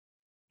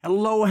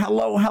Hello,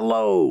 hello,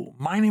 hello.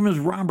 My name is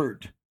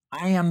Robert.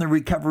 I am the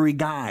recovery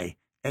guy,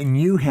 and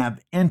you have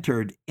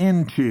entered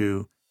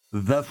into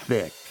The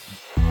Fix.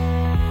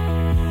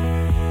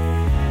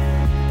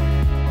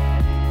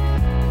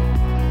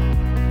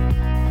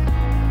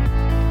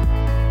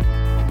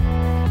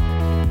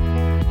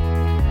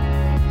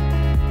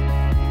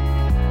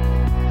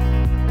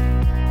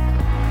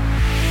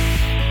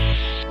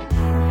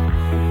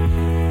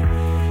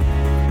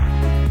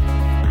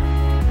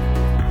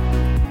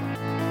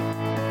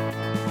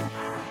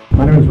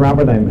 My name is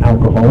Robert. I'm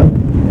alcoholic,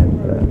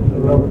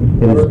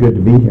 and it is good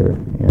to be here.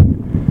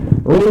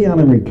 And early on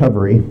in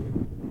recovery,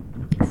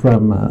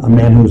 from a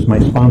man who's my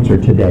sponsor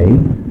today,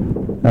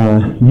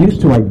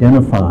 used to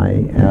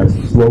identify as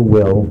slow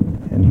will,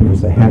 and he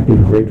was a happy,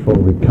 grateful,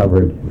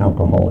 recovered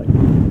alcoholic.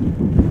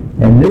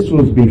 And this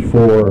was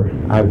before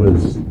I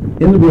was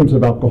in the rooms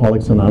of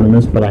Alcoholics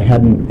Anonymous, but I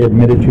hadn't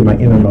admitted to my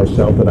innermost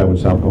self that I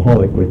was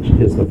alcoholic, which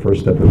is the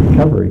first step of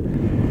recovery.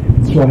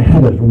 So I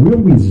had a real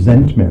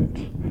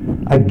resentment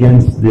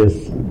against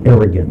this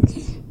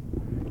arrogance.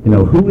 You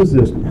know, who is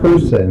this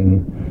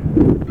person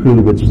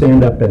who would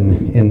stand up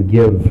and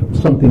give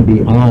something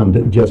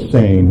beyond just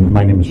saying,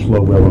 my name is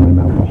Slow Will and I'm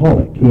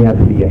alcoholic? He had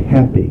to be a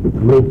happy,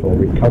 grateful,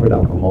 recovered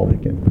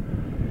alcoholic.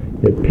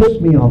 And it pissed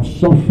me off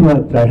so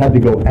much I had to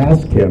go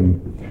ask him,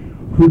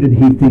 who did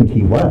he think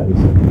he was?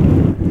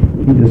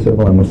 He just said,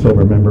 well, I'm a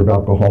sober member of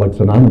Alcoholics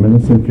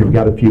Anonymous, and if you've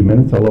got a few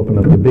minutes, I'll open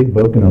up the big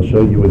book and I'll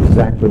show you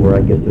exactly where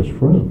I get this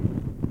from.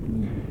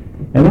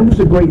 And that was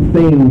a great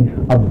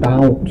thing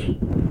about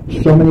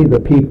so many of the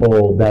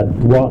people that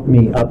brought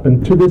me up,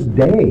 and to this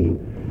day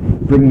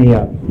bring me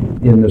up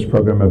in this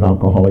program of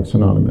Alcoholics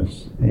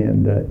Anonymous.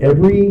 And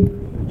every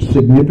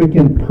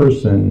significant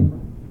person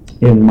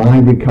in my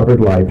recovered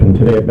life, and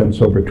today I've been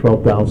sober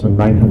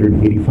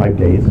 12,985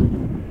 days,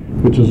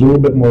 which is a little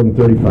bit more than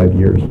 35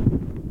 years.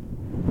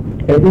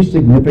 Every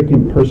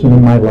significant person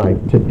in my life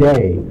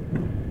today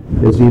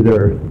is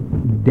either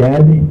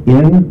dead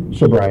in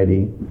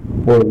sobriety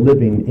or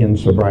living in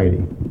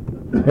sobriety.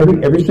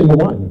 Every single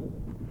one.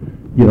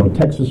 You know,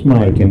 Texas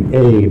Mike and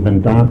Abe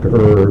and Doc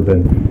Irv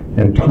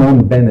and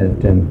Tom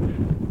Bennett and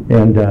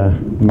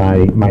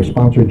my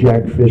sponsor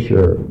Jack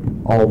Fisher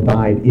all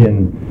died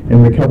in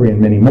recovery, and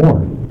many more.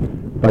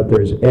 But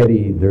there's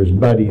Eddie, there's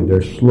Buddy,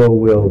 there's Slow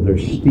Will,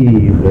 there's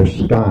Steve, there's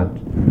Scott.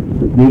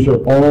 These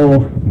are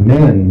all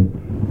men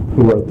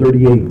who are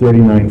 38,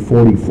 39,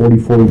 40,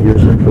 44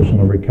 years in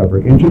personal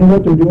recovery. And you know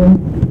what they're doing?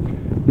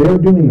 They're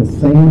doing the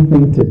same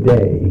thing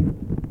today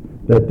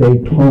that they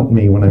taught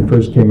me when I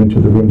first came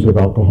into the rooms of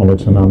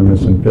Alcoholics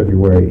Anonymous in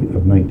February 9th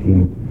of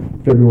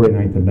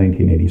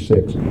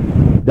 1986.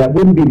 That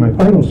wouldn't be my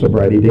final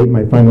sobriety date.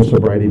 My final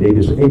sobriety date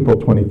is April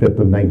 25th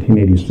of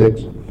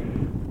 1986.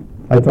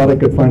 I thought I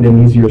could find an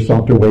easier,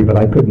 softer way, but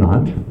I could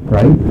not,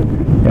 right?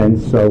 And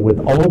so with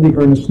all the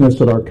earnestness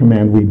at our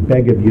command, we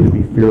beg of you to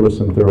be fearless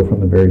and thorough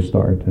from the very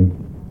start. And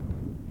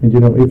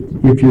you know,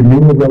 if you're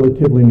new or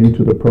relatively new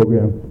to the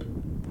program,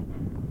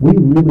 we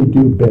really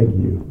do beg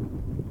you.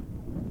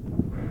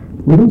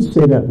 We don't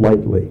say that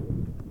lightly,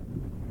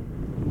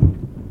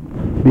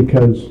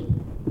 because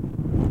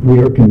we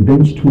are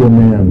convinced to a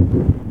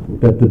man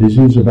that the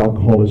disease of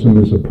alcoholism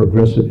is a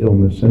progressive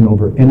illness, and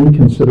over any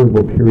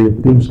considerable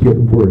period things get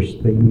worse.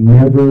 They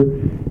never,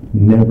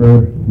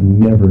 never,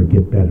 never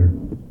get better.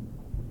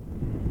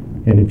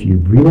 And if you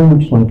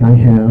relapse like I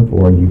have,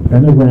 or you've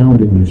been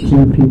around and you've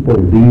seen people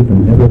leave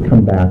and never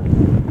come back,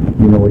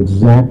 you know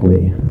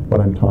exactly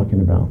what I'm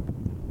talking about.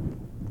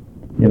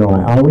 You know,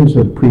 I always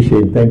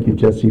appreciate, thank you,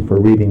 Jesse, for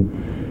reading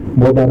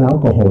more about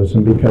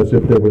alcoholism, because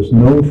if there was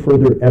no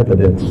further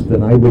evidence,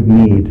 then I would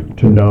need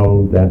to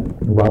know that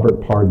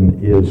Robert Pardon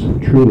is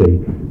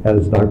truly,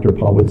 as Dr.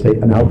 Paul would say,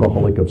 an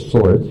alcoholic of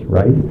sorts,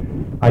 right?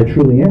 I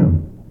truly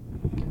am.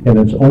 And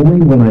it's only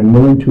when I'm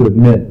willing to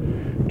admit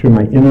to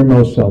my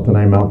innermost self that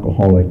I'm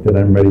alcoholic that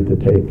I'm ready to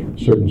take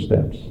certain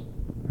steps,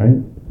 right?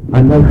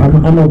 I'm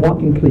a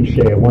walking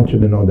cliche. I want you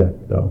to know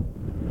that, though.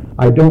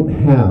 I don't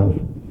have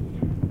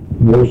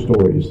war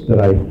stories that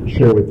I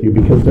share with you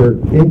because they're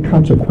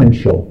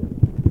inconsequential.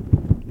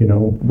 You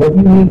know, what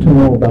you need to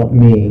know about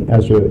me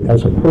as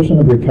a person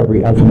of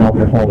recovery, as an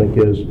alcoholic,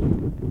 is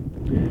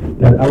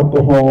that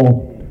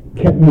alcohol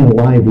kept me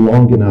alive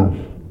long enough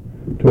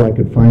till I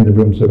could find the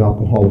rooms of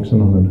Alcoholics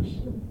Anonymous.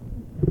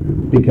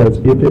 Because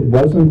if it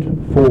wasn't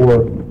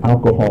for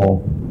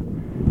alcohol,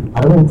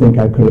 I don't think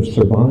I could have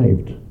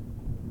survived.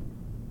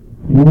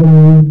 You know what I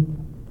mean?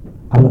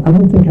 I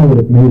don't think I would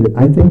have made it.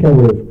 I think I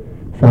would have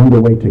found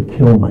a way to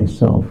kill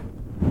myself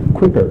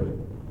quicker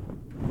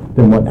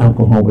than what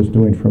alcohol was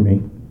doing for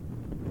me.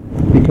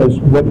 Because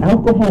what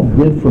alcohol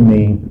did for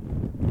me,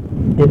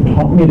 it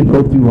taught me to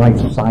go through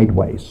life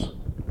sideways.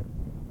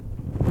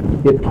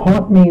 It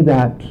taught me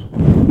that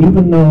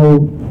even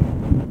though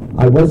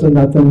I was a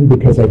nothing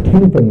because I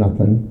came from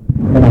nothing,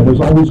 and I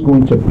was always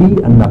going to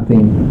be a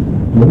nothing,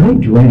 when I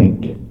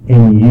drank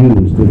and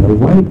used in the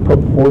right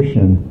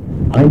proportion,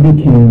 I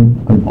became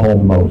an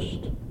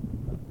almost.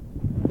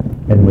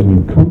 And when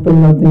you come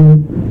from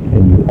nothing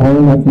and you are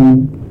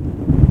nothing,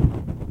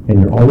 And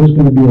you're always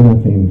going to be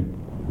nothing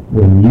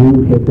when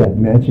you hit that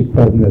magic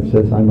button that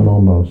says, I'm an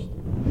almost.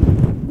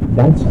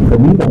 For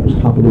me, that was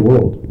top of the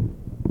world.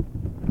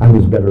 I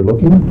was better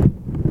looking.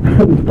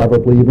 I was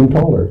probably even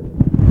taller.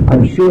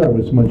 I'm sure I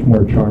was much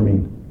more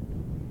charming.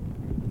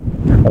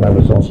 But I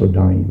was also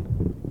dying.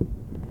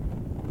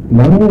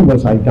 Not only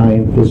was I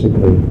dying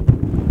physically,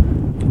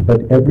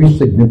 but every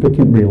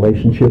significant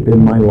relationship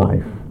in my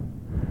life,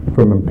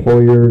 from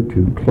employer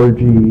to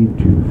clergy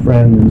to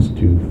friends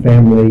to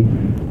family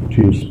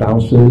to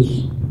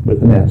spouses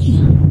with an S,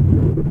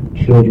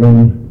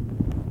 children,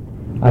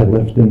 I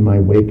left in my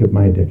wake of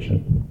my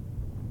addiction.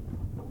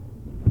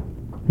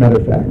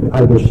 Matter of fact,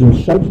 I was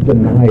in such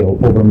denial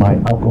over my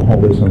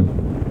alcoholism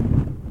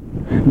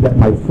that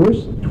my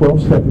first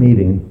 12-step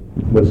meeting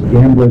was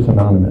Gamblers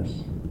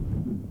Anonymous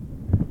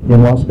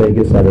in Las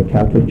Vegas at a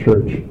Catholic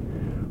church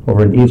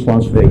over in East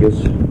Las Vegas,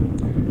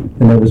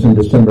 and that was in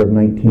December of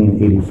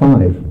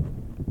 1985.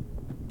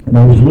 And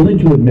I was willing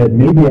to admit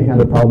maybe I had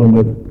a problem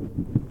with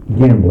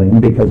gambling,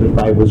 because if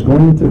I was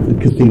going to the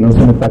casinos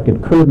and if I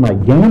could curb my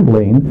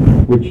gambling,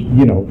 which,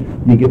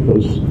 you get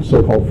those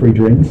so-called free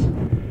drinks.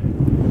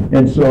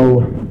 And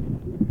so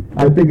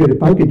I figured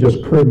if I could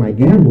just curb my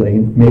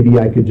gambling, maybe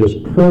I could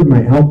just curb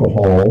my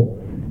alcohol,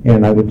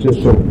 and I would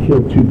just sort of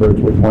kill two birds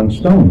with one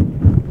stone.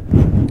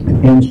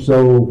 And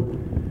so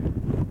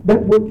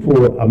that worked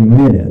for a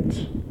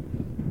minute.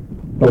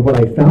 But what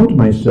I found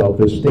myself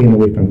is staying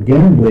away from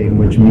gambling,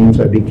 which means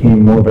I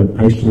became more of an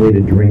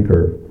isolated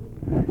drinker.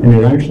 And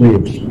it actually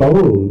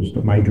exposed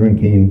my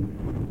drinking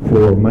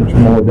for much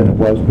more than it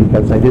was,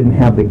 because I didn't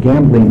have the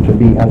gambling to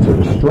be as a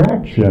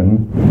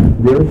distraction.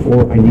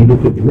 Therefore, I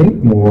needed to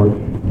drink more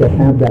to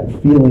have that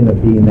feeling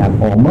of being that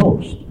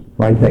almost,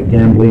 right? That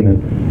gambling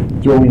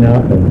and throwing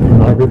up and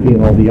pornography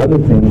and all the other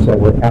things that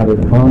were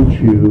added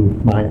onto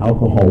my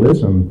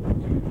alcoholism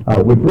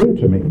would bring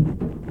to me.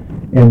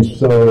 And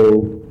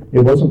so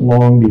it wasn't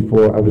long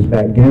before I was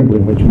back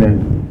gambling, which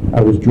meant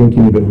I was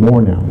drinking even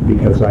more now,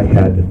 because I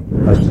had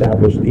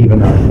established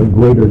even a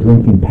greater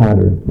drinking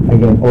pattern.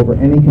 Again, over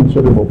any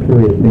considerable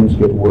period, things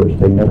get worse.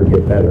 They never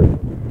get better.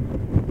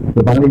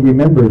 The body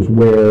remembers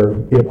where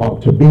it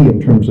ought to be in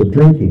terms of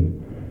drinking.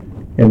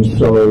 And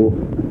so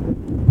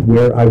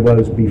where I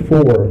was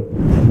before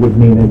would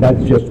mean, and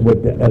that's just what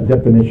a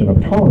definition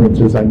of tolerance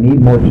is, I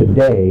need more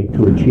today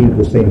to achieve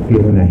the same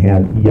feeling I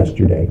had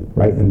yesterday,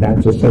 right? And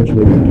that's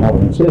essentially what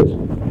tolerance is.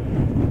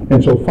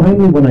 And so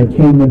finally, when I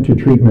came into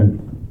treatment,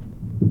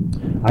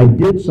 I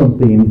did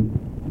something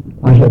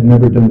I had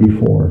never done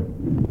before.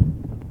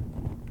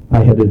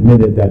 I had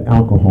admitted that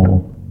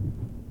alcohol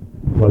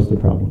was the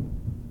problem.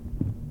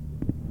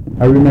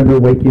 I remember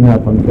waking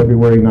up on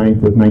February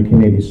 9th of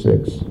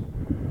 1986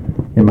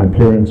 in my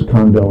parents'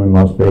 condo in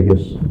Las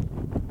Vegas.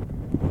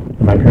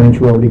 And my parents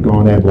were already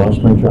gone. I had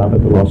lost my job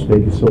at the Las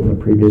Vegas Hilton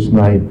the previous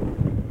night,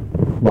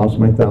 lost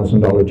my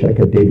 $1,000 check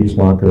at Davy's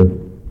Locker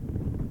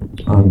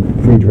on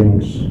free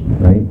drinks,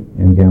 right,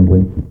 and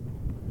gambling.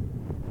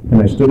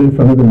 And I stood in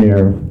front of the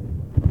mirror,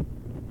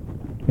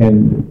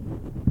 and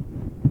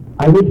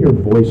I would hear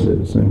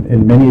voices,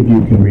 and many of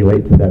you can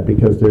relate to that,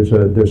 because there's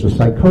a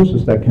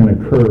psychosis that can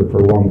occur for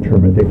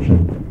long-term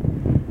addiction.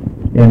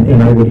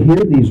 And I would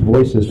hear these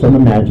voices, some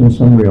imagined,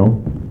 some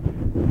real,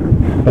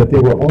 but they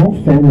were all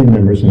family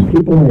members and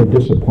people I had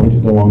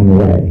disappointed along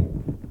the way.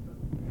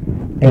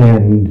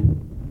 And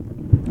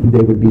they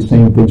would be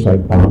saying things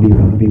like, Bobby,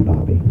 Bobby,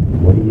 Bobby,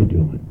 what are you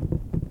doing?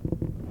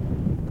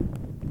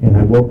 And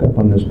I woke up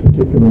on this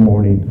particular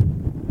morning,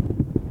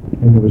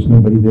 and there was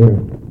nobody there.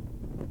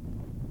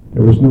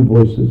 There was no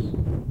voices.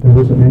 There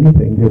wasn't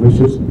anything. There was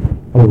just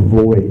a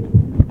void.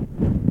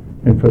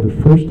 And for the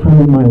first time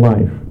in my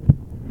life,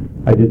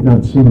 I did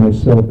not see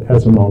myself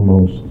as an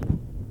almost.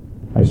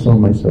 I saw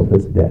myself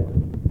as dead.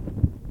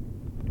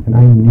 And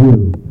I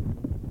knew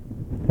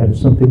that if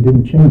something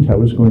didn't change, I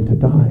was going to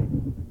die.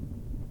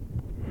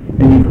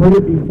 And you've heard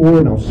it before,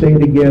 and I'll say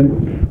it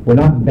again. We're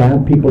not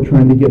bad people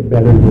trying to get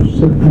better. We're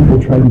sick people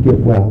trying to get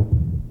well.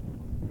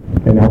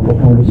 And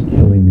alcohol was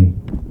killing me.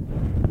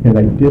 And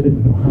I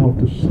didn't know how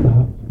to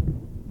stop.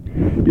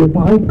 If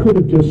I could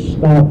have just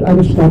stopped, I'd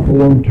have stopped a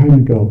long time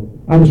ago.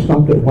 I'd have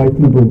stopped at wife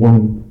number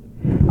one.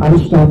 I'd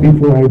have stopped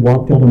before I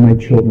walked out on my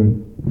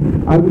children.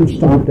 I would have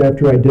stopped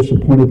after I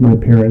disappointed my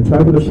parents.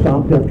 I would have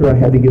stopped after I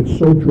had to get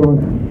so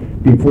drunk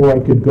before I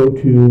could go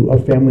to a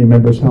family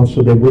member's house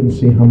so they wouldn't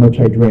see how much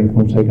I drank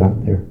once I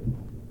got there.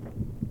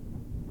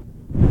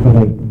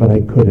 But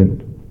I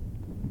couldn't.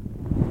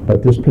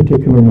 But this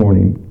particular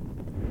morning,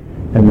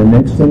 and the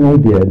next thing I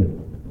did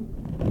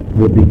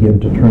would begin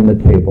to turn the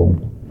table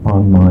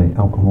on my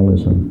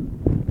alcoholism.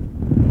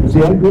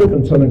 See, I grew up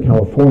in Southern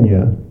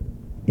California,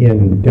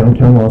 in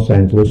downtown Los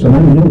Angeles, and I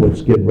knew what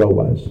Skid Row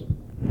was.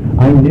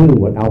 I knew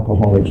what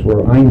alcoholics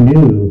were. I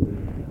knew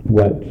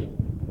what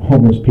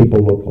homeless people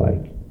looked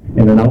like.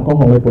 And an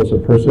alcoholic was a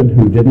person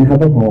who didn't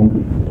have a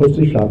home, pushed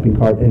a shopping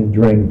cart, and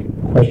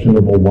drank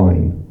questionable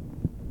wine,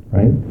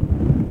 right?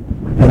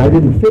 And I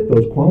didn't fit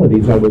those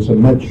qualities. I was a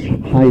much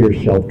higher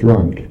shelf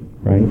drunk,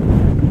 right?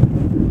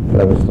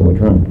 But I was still a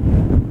drunk.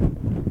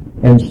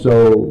 And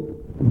so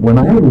when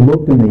I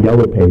looked in the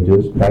Yellow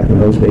Pages, back in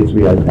those days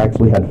we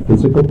actually had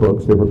physical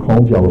books. They were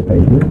called Yellow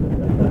Pages.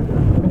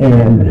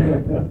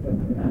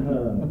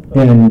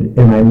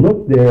 And I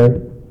looked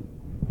there,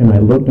 and I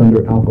looked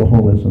under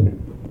alcoholism.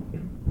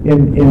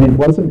 And it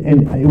wasn't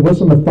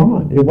a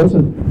thought. It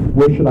wasn't,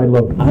 where should I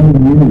look? I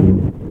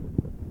knew.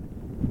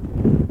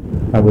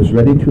 I was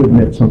ready to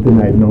admit something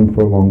I had known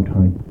for a long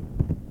time.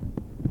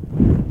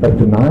 But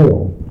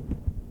denial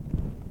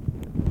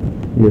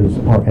is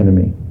our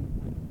enemy.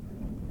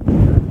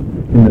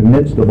 In the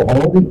midst of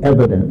all the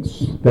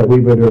evidence that we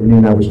would have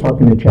needed, I was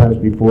talking to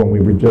Chaz before, and we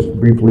were just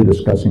briefly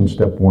discussing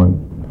step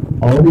one.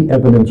 All the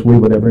evidence we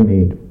would ever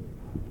need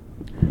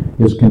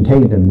is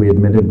contained, and we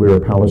admitted we were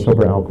powerless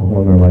over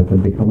alcohol, and our life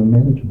had become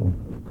unmanageable.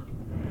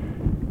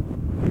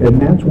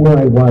 And that's where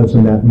I was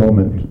in that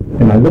moment.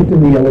 And I looked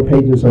in the Yellow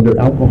Pages under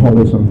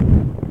alcoholism,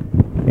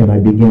 and I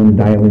began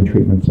dialing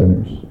treatment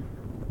centers.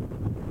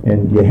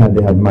 And you had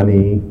to have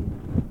money,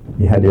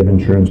 you had to have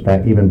insurance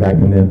back, even back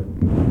in the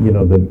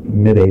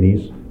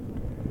mid-'80s.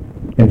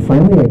 And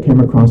finally I came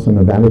across the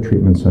Nevada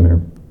Treatment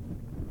Center.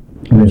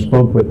 And I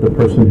spoke with the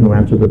person who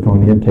answered the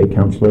phone, the intake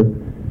counselor,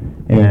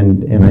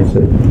 and I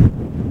said,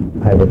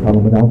 I have a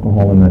problem with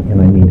alcohol and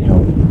I need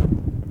help.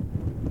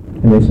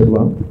 And they said,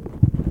 well,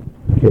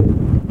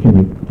 can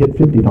you get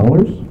 $50?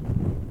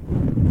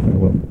 Said,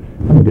 well,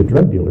 I'm a good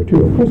drug dealer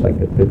too. Of course I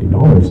get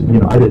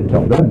 $50. I didn't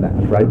tell them that,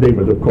 right? They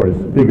would, of course,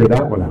 figure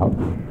that one out.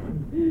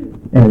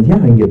 And yeah, I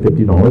can get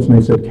 $50. And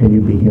they said, can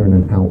you be here in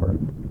an hour?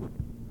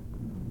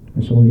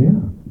 I said, well, yeah.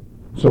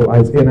 So I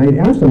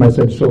asked them, I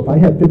said, so if I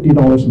have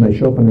 $50 and I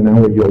show up in an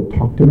hour, you'll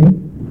talk to me?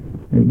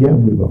 And yeah,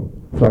 we will.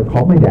 So I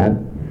called my dad,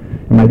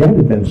 and my dad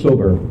had been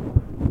sober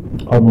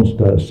almost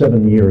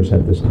 7 years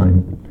at this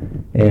time.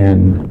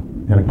 And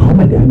I called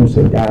my dad and I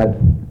said, Dad,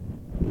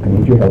 I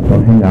need your help,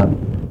 don't hang up.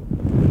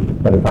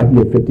 But if I can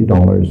get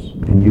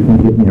 $50 and you can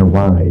give me a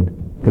ride,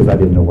 because I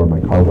didn't know where my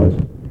car was,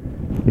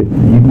 if you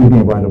can give me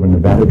a ride over to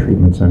Nevada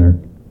Treatment Center,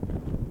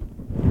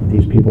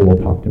 these people will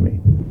talk to me.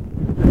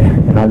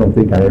 And I don't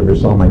think I ever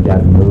saw my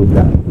dad move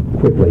that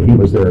quickly. He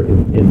was there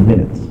in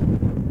minutes.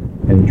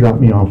 And he dropped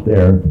me off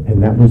there,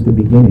 and that was the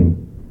beginning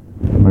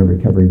of my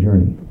recovery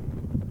journey.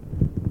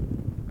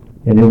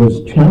 And it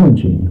was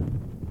challenging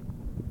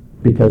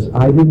because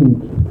I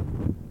didn't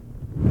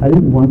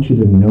want you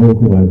to know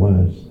who I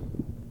was.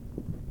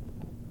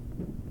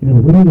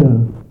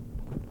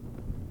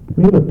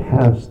 We have a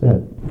past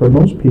that, for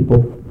most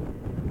people,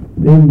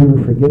 they'll never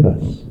forgive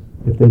us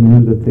if they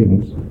knew the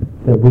things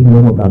that we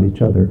know about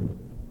each other.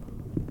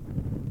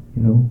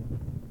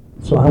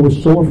 So I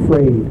was so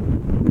afraid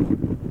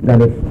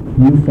that if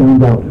you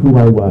found out who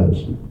I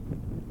was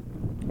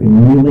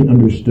and really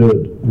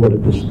understood what a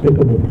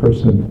despicable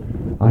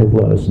person I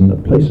was and the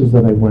places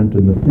that I went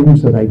and the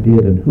things that I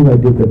did and who I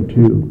did them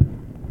to,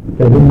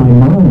 that in my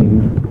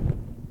mind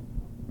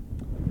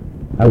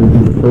I would be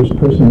the first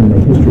person in the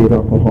history of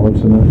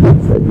Alcoholics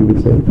Anonymous that you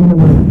would say,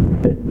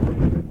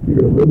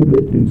 you're a little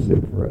bit too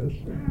sick for us.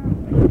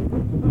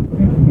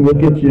 We'll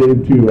get you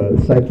into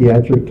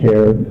psychiatric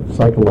care,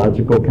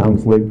 psychological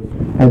counseling,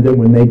 and then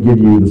when they give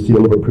you the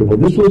seal of approval,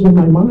 this was in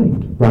my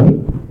mind, right?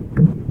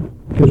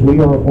 Because we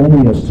are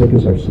only as sick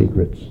as our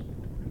secrets.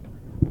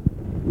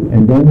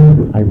 And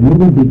then I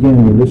really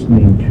began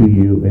listening to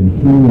you and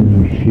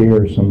hearing you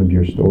share some of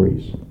your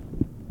stories.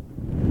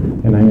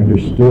 And I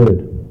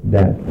understood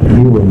that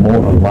we were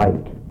more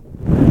alike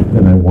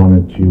than I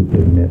wanted to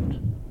admit.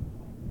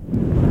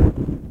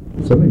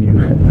 Some of you,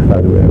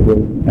 by the way, I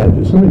will add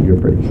to, some of you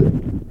are pretty sick,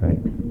 right?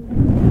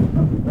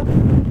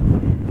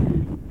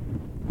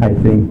 I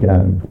think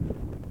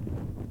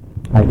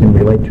I can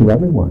relate to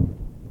everyone.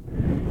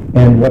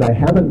 And what I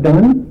haven't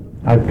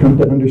done, I've come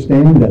to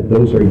understand that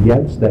those are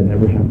yets that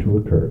never have to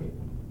occur,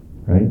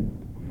 right?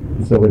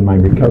 So in my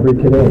recovery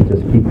today, I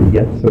just keep the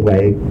yets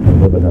away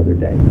and live another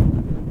day.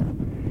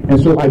 And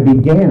so I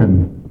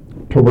began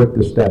to work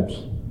the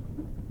steps.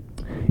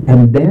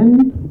 And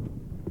then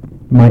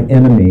my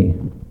enemy,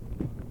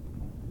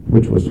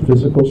 which was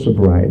physical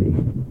sobriety,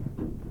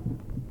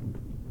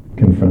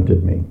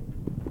 confronted me.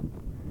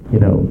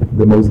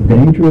 The most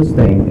dangerous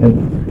thing,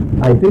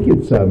 and I think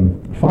it's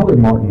Father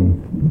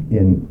Martin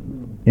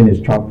in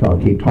his Chalk Talk,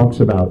 he talks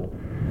about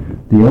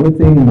the only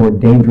thing more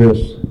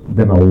dangerous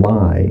than a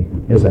lie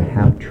is a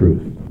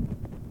half-truth,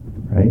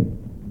 right?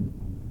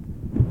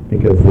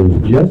 Because there's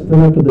just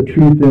enough of the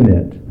truth in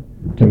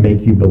it to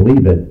make you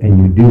believe it, and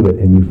you do it,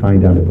 and you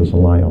find out it was a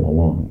lie all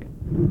along.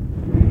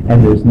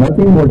 And there's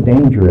nothing more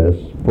dangerous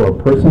for a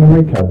person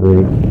in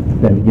recovery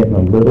than getting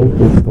a little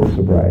physical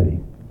sobriety.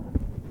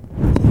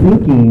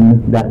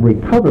 Thinking that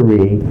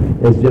recovery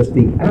is just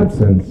the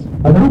absence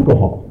of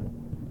alcohol.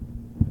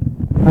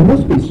 I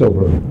must be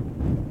sober.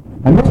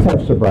 I must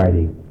have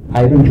sobriety.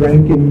 I haven't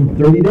drank in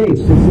 30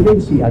 days, 60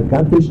 days. See, I've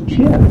got this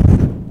chip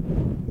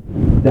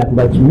that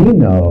lets me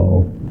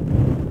know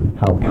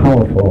how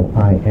powerful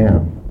I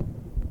am.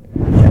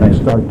 And I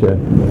start to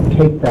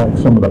take back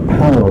some of the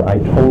power I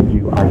told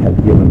you I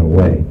had given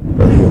away,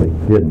 but really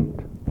didn't,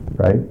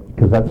 right?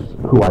 Because that's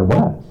who I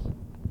was.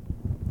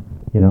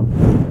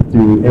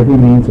 through every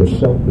means of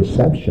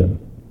self-deception.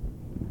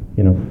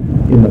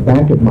 In the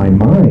back of my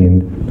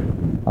mind,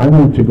 I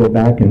want to go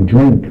back and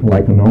drink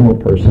like a normal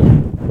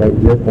person, right?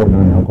 Therefore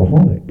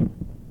non-alcoholic.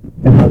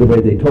 And by the way,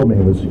 they told me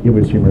it was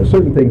humorous.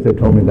 Certain things they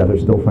told me that are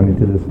still funny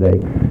to this day.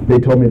 They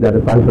told me that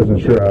if I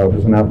wasn't sure I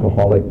was an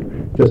alcoholic,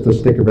 just to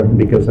stick around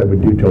because I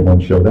would do till one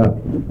showed up,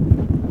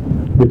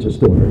 which is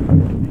still very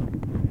funny to me.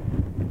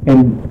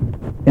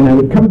 And I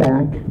would come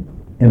back,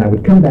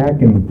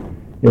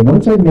 and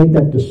once I made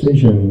that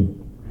decision,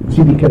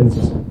 see,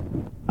 because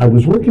I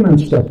was working on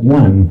step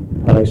one,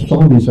 but I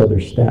saw these other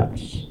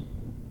steps.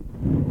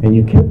 And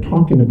you kept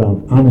talking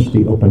about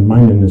honesty,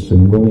 open-mindedness,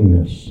 and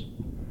willingness.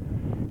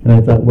 And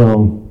I thought,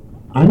 well,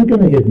 I'm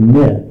going to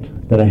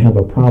admit that I have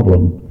a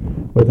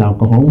problem with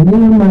alcohol.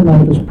 And my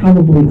life is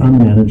probably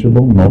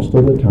unmanageable most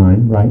of the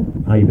time, right?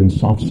 I even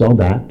soft-sell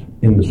that,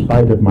 in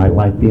spite of my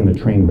life being a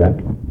train wreck.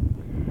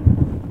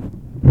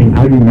 I mean,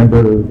 I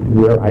remember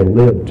where I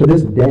lived. To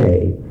this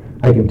day,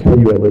 I can tell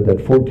you I lived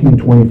at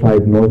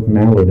 1425 North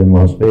Mallard in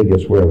Las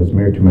Vegas, where I was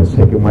married to my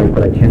second wife,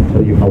 but I can't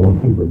tell you how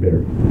long we were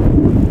married.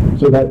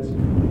 So that's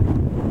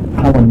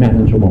how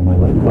unmanageable my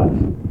life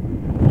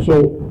was.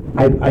 So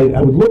I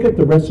would look at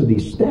the rest of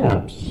these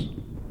steps,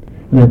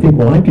 and I think,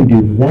 well, I can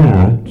do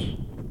that,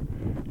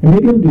 and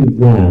maybe I'll do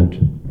that.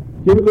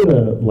 You ever go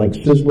to like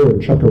Sizzler or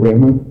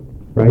Chuck-A-Rama,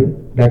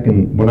 right? Back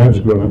when I was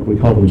growing up, we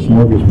called them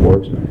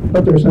smorgasbords,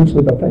 but they're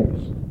essentially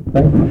buffets,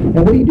 right? And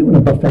what do you do in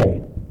a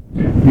buffet?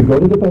 You go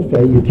to the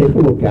buffet, you take a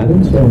look at it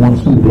and say, I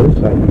want some of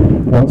this, I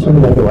want some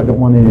of that, or I don't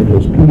want any of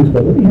those peas,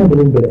 but let me have a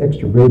little bit of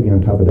extra gravy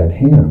on top of that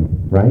ham,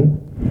 right?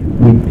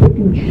 We pick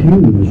and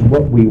choose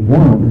what we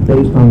want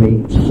based on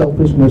the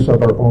selfishness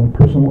of our own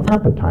personal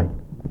appetite.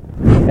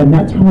 And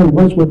that's how it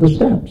was with the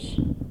steps.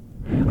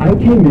 I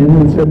came in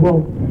and said,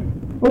 well,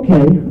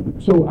 okay,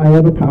 so I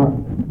have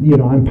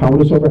I'm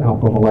powerless over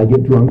alcohol. I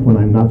get drunk when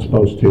I'm not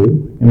supposed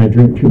to, and I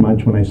drink too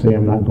much when I say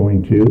I'm not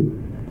going to.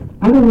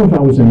 I don't know if I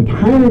was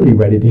entirely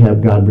ready to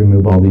have God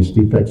remove all these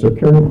defects of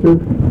character,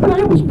 but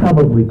I was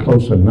probably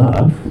close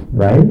enough,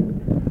 right?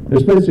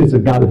 Especially as a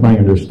God of my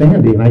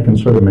understanding, I can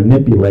sort of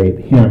manipulate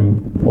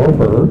him or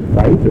her,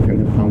 right,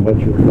 depending upon what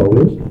your flow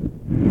is.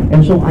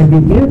 And so I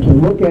began to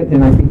look at,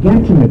 and I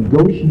began to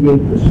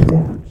negotiate the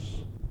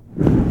steps.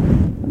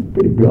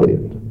 Pretty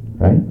brilliant,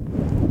 right?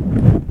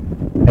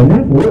 And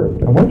that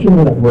worked. I want you to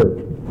know that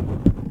worked.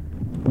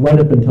 Right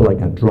up until I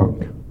got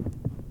drunk.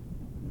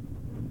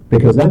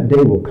 Because that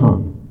day will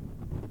come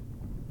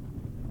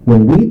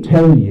when we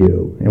tell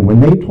you, and when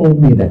they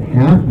told me that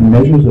half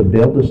measures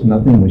availed us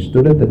nothing, we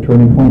stood at the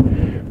turning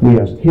point, we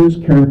asked his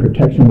care and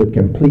protection with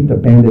complete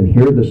abandon.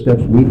 Here are the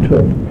steps we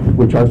took,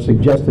 which are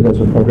suggested as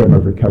a program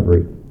of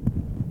recovery.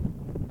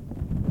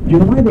 Do you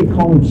know why they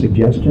call them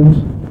suggestions?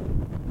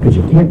 Because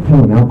you can't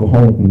tell an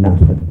alcoholic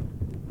nothing.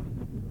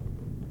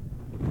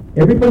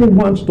 Everybody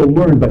wants to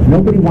learn, but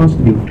nobody wants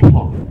to be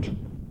taught.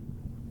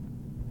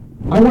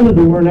 I wanted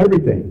to learn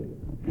everything.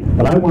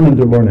 But I wanted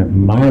to learn it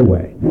my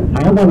way.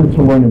 I wanted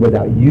to learn it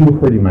without you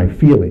hurting my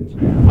feelings.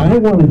 I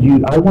wanted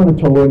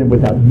to learn it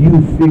without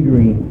you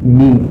figuring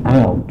me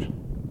out.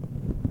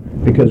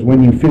 Because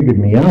when you figured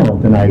me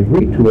out and I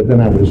agreed to it,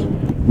 then I was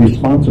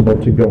responsible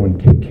to go and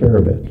take care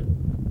of it.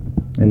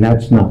 And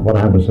that's not what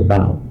I was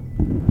about.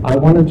 I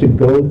wanted to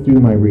go through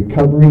my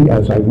recovery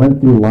as I went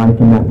through life,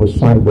 and that was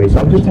sideways.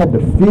 I just had to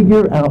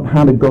figure out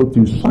how to go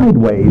through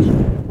sideways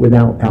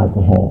without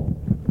alcohol.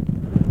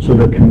 So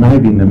the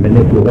conniving, the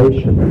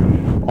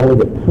manipulation, all of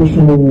the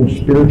personal,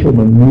 spiritual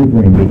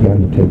maneuvering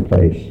began to take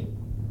place.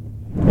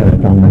 And I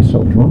found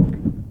myself drunk.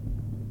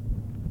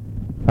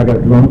 I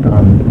got drunk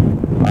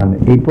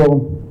on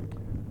April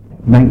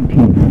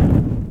 19th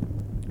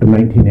of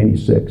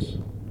 1986.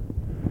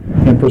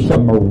 And for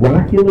some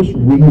miraculous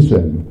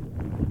reason,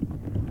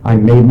 I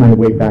made my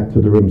way back to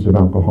the rooms of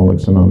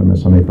Alcoholics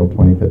Anonymous on April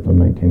 25th of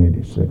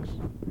 1986.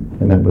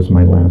 And that was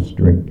my last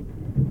drink.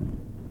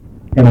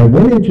 And I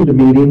went into the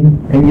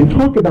meeting, and you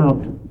talk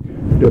about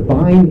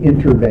divine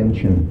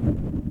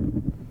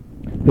intervention.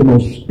 The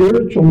most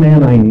spiritual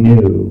man I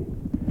knew,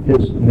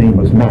 his name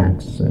was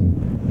Max, and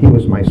he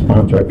was my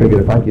sponsor. I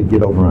figured if I could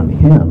get over on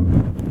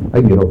him,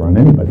 I can get over on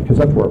anybody, because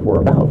that's what we're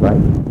about,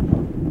 right?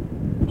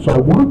 So I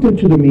walked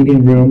into the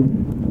meeting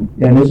room,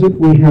 and as if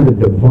we had a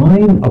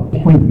divine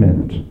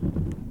appointment,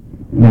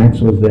 Max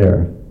was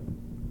there.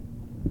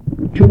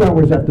 2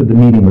 hours after the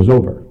meeting was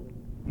over,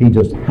 he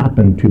just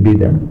happened to be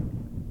there.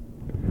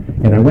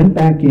 And I went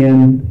back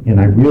in, and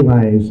I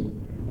realized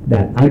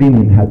that I didn't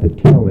even have to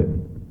tell him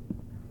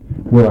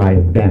where I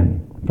had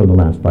been for the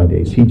last 5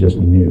 days. He just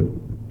knew.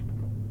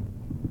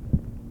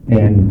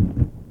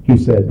 And he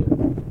said,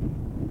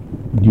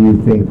 do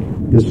you think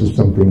this is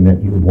something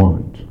that you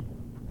want?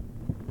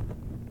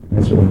 And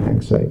I said, well,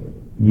 Max,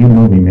 you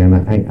know me, man.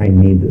 I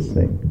need this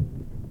thing.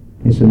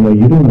 He said, no,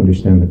 you don't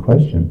understand the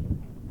question.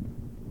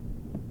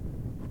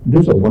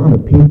 There's a lot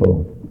of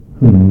people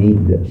who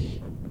need this.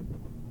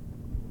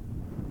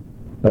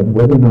 But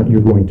whether or not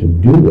you're going to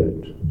do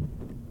it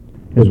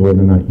is whether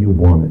or not you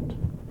want it.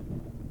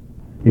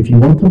 If you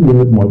want to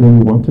live more than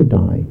you want to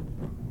die,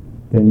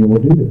 then you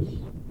will do this.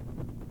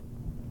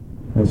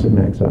 I said,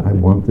 Max, I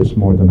want this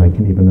more than I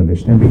can even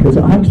understand, because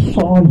I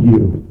saw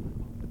you.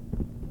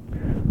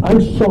 I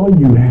saw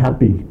you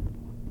happy.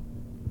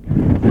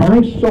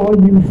 I saw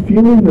you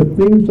feeling the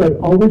things I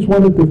always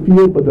wanted to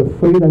feel, but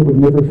afraid I would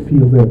never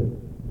feel them.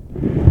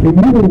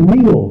 And you were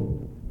real.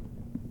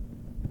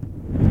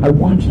 I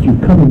watched you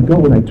come and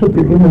go, and I took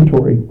your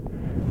inventory.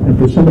 And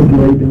for some of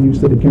you, I even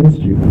used it against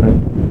you, right?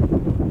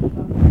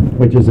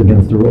 Which is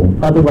against the rule.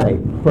 By the way,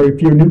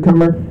 if you're a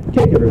newcomer,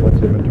 take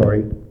everyone's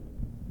inventory.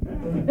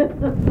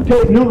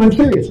 No, I'm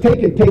serious.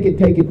 Take it. Take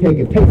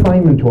my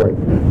inventory.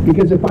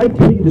 Because if I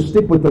tell you to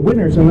stick with the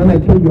winners, and then I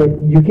tell you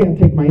you can't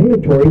take my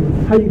inventory,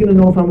 how are you going to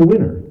know if I'm a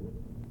winner?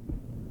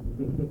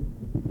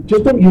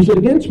 Just don't use it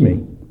against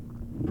me.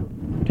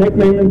 Take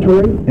my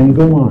inventory and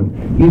go on.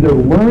 Either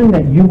learn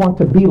that you want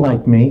to be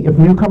like me. If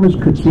newcomers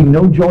could see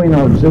no joy in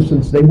our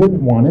existence, they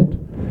wouldn't want it.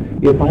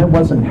 If I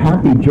wasn't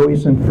happy,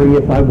 joyous, and free,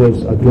 if I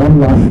was a glum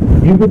rock,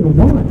 you wouldn't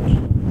want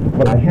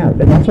what I have.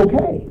 And that's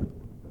okay.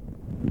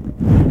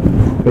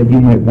 But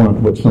you might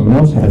want what someone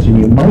else has, and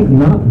you might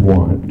not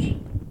want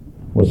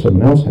what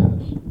someone else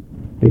has.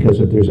 Because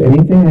if there's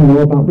anything I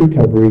know about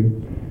recovery,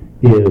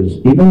 is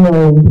even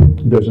though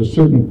there's a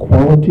certain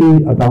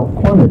quality about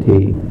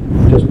quantity,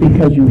 just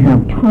because you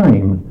have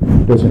time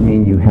doesn't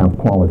mean you have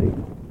quality.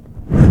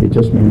 It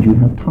just means you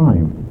have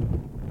time.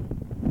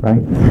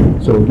 Right?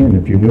 So again,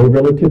 if you're new or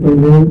relatively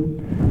new,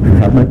 you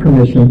have my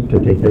permission to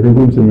take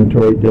everyone's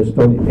inventory.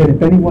 And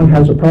if anyone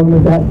has a problem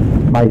with that,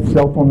 my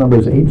cell phone number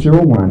is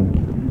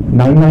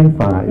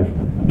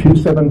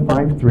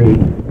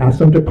 801-995-2753. Ask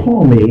them to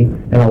call me,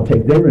 and I'll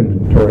take their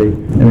inventory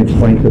and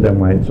explain to them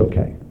why it's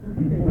okay.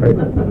 Right?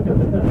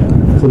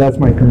 So that's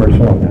my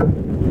commercial on that.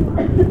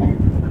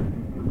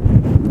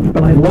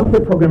 But I love the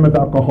program of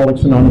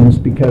Alcoholics Anonymous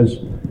because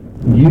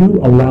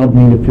you allowed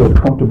me to feel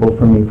comfortable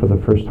for me for the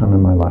first time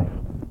in my life.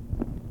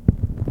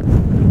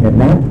 And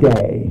that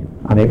day,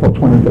 on April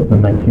 25th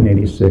of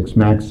 1986,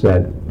 Max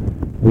said,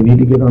 we need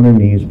to get on our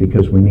knees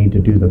because we need to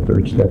do the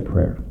third step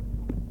prayer.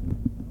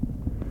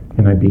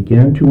 And I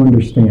began to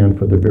understand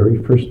for the very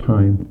first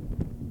time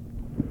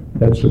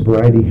that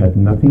sobriety had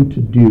nothing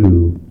to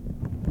do,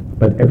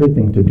 but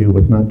everything to do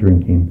with not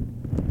drinking.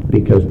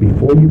 Because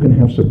before you can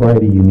have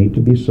sobriety, you need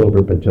to be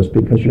sober, but just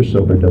because you're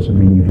sober doesn't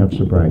mean you have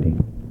sobriety.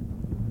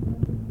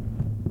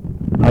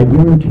 I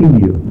guarantee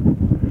you,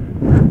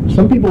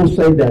 some people will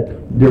say that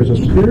there's a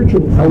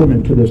spiritual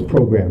element to this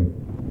program.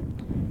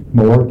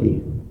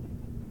 Malarkey.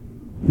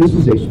 This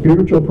is a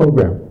spiritual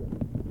program.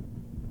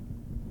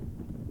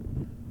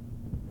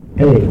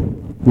 A,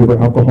 we were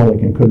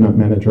alcoholic and could not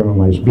manage our own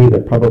lives. B,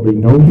 that probably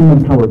no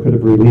human power could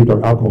have relieved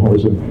our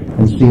alcoholism.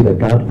 And C, that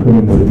God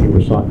couldn't have if He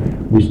were sought.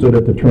 We stood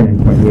at the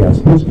turning point. We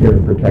asked His care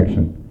and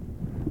protection.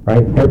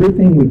 Right?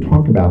 Everything we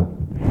talk about.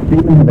 We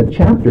even have a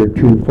chapter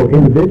for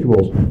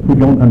individuals who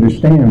don't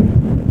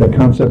understand the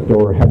concept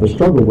or have a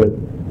struggle with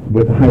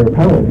a higher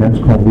power, and that's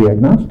called we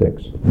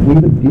agnostics. We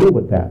would deal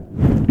with that.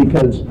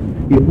 Because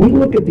if we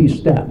look at these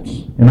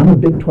steps, and I'm a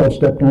big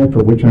 12-step guy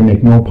for which I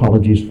make no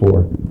apologies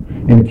for,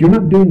 and if you're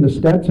not doing the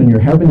steps and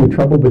you're having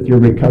trouble with your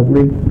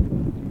recovery,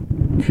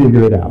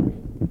 figure it out.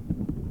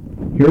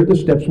 Here are the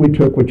steps we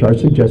took, which are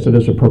suggested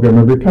as a program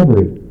of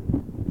recovery.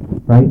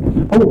 Right?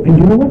 Oh, and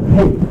you know what?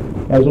 Hey,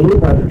 as a little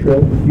rabbit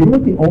trail, you know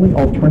what the only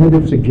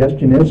alternative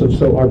suggestion is? And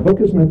so our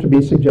book is meant to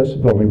be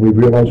suggestive only. We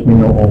realize we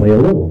know only a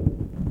little.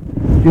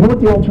 Do you know what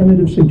the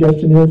alternative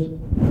suggestion is?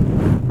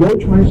 Go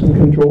try some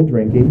controlled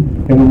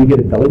drinking, and when you get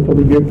a belly full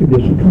of your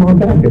condition, come on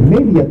back. And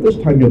maybe at this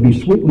time you'll be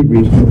sweetly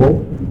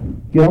reasonable.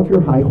 Get off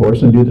your high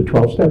horse and do the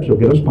 12 steps. You'll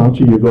get a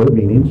sponsor, you'll go to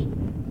meetings,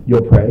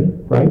 you'll pray,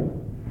 right?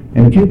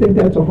 And if you think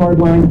that's a hard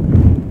line,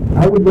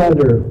 I will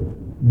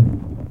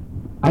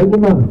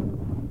not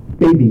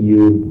baby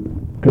you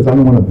because I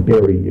don't want to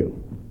bury you.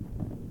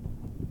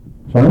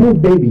 So I won't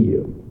baby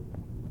you.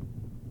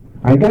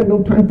 I got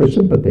no time for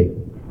sympathy.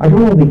 I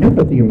don't have the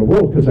empathy in the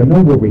world because I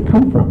know where we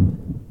come from.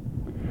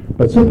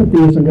 But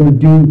sympathy isn't going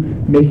to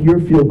make your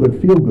feel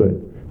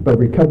good, but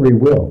recovery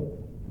will.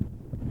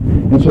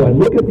 And so I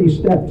look at these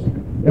steps,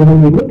 and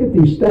when we look at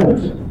these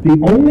steps, the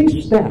only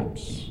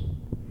steps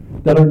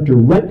that are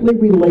directly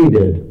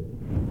related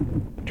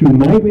to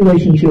my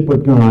relationship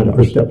with God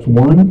are steps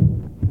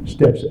 1,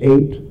 steps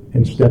 8,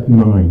 and step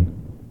 9.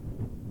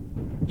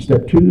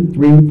 Step 2,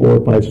 3, 4,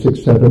 5,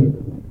 6, 7,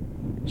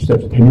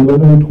 steps 10,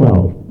 11, and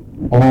 12,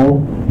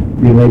 all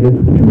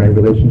related to my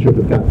relationship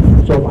with God.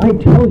 So if I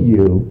tell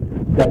you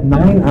that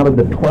 9 out of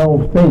the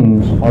 12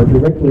 things are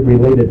directly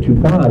related to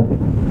God,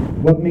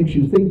 what makes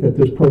you think that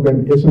this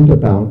program isn't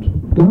about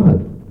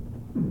God?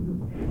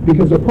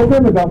 Because the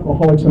program of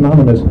Alcoholics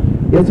Anonymous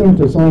isn't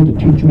designed to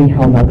teach me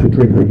how not to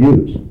drink or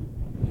use.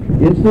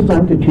 It's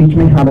designed to teach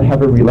me how to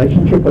have a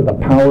relationship with a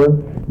power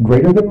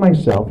greater than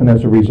myself, and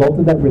as a result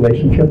of that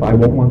relationship, I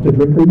won't want to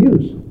drink or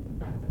use.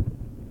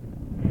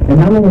 And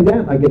not only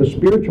that, I get a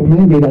spiritual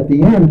mandate at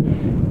the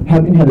end.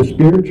 Having had a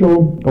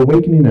spiritual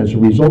awakening as a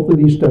result of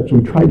these steps,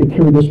 we try to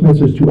carry this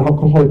message to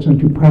alcoholics and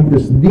to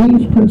practice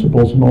these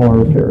principles in all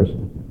our affairs.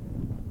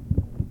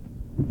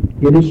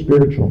 It is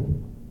spiritual.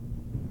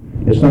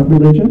 It's not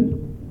religion.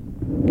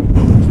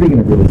 Speaking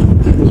of religion,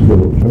 this is a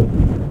little joke.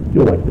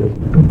 You'll like this.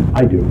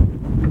 I do.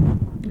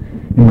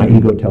 And my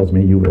ego tells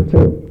me you will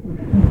too.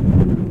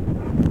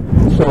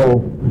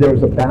 So there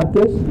was a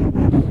Baptist,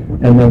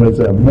 and there was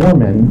a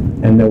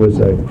Mormon, and there was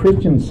a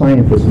Christian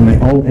Scientist, and they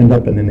all end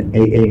up in an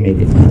AA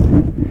meeting.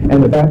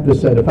 And the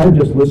Baptist said, if I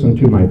just listened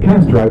to my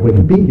pastor, I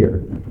wouldn't be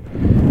here.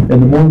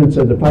 And the Mormon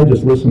said, if I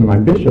just listened to my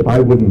bishop, I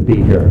wouldn't be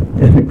here.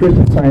 And the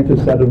Christian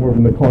Scientist sat over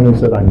in the corner and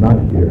said, I'm not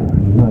here,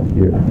 I'm not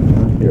here, I'm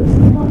not here.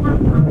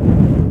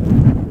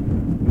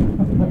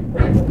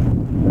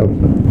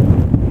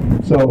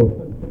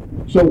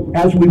 So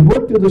as we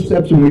work through the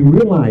steps and we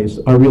realize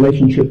our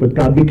relationship with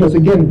God, because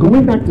again,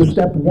 going back to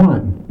step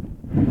one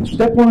is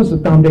the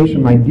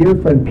foundation. My dear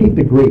friend Pete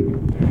the Greek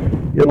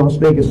in Las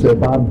Vegas said,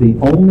 Bob, the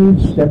only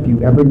step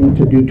you ever need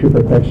to do to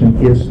perfection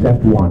is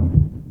step one.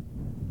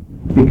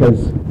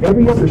 Because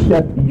every other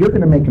step, you're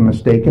going to make a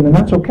mistake, and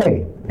that's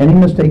okay. Any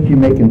mistake you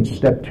make in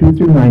step 2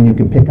 through 9, you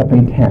can pick up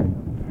in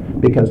 10.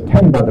 Because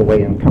 10, by the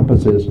way,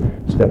 encompasses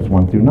steps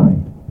 1 through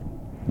 9.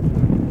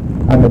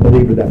 I'm a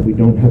believer that we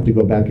don't have to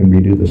go back and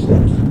redo the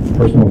steps.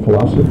 Personal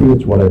philosophy,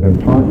 it's what I've been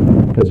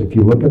taught, because if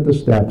you look at the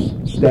steps,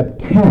 step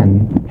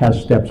 10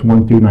 has steps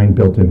 1 through 9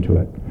 built into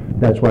it.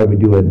 That's why we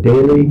do a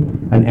daily,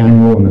 an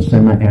annual, and a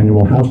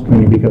semi-annual house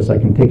cleaning, because I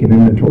can take an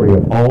inventory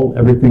of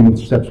everything with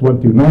steps 1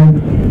 through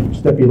 9.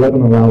 Step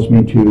 11 allows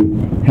me to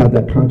have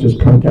that conscious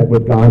contact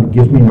with God,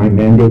 gives me my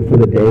mandate for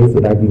the day, so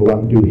that I can go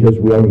out and do His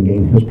will and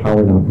gain His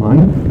power, not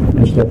mine.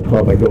 And step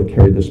 12, I go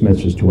carry this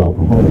message to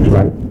alcoholics,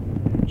 right?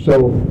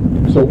 So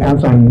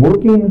as I'm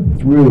working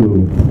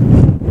through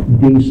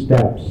these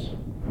steps,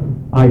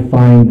 I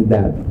find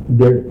that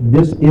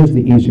this is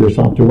the easier,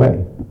 softer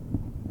way.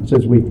 It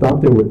says we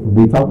thought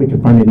we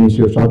could find an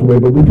easier, softer way,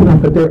 but we could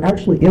not. But there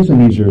actually is an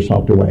easier,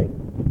 softer way,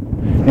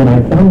 and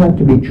I found that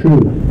to be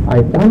true.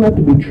 I found that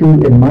to be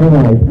true in my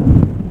life,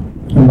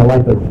 in the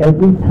life of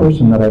every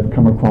person that I've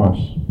come across.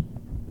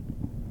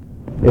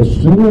 As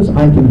soon as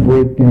I can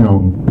break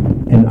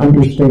down and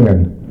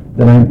understand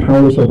that I'm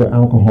powerless over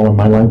alcohol and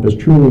my life is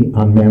truly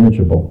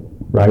unmanageable,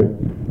 right?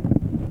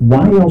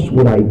 Why else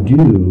would I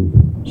do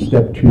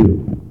step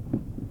 2?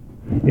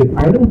 If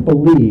I don't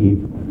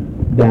believe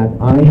that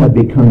I have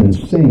become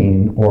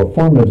insane or a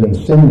form of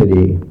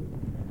insanity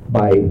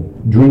by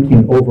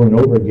drinking over and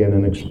over again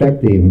and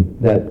expecting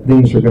that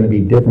things are going to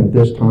be different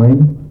this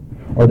time,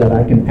 or that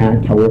I can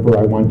act however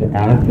I want to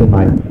act, and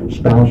my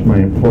spouse, my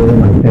employer,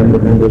 my family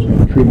members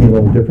can treat me a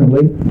little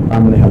differently,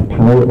 I'm going to have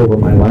power over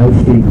my life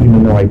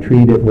even though I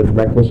treat it with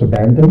reckless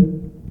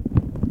abandon.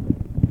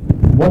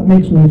 What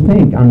makes me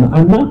think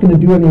I'm not going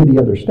to do any of the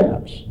other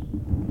steps?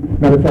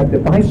 Matter of fact,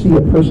 if I see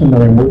a person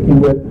that I'm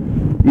working with,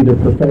 either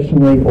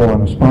professionally or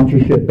on a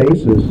sponsorship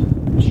basis,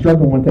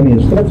 struggling with any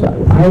of the steps,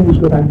 I always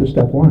go back to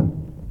step 1.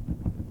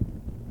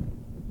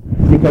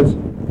 Because,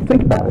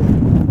 think about it.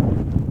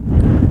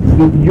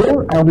 If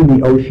you're out in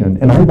the ocean,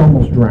 and I've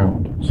almost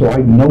drowned, so I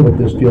know what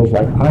this feels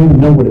like. I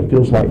know what it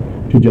feels like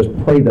to just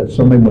pray that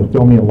somebody will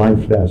throw me a life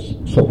vest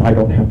so I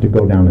don't have to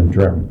go down and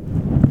drown.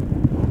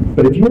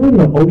 But if you're in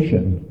the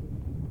ocean,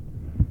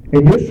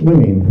 and you're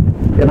swimming,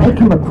 and I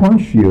come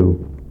across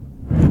you,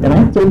 and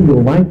I throw you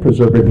a life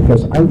preserver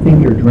because I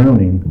think you're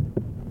drowning,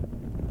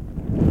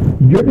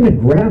 you're going to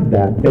grab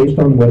that based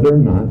on whether or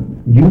not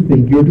you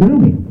think you're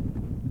drowning.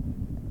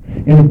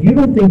 And if you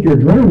don't think you're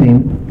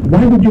drowning,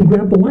 why would you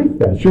grab the life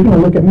vest? You're going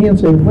to look at me and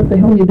say, what the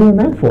hell are you doing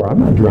that for? I'm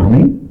not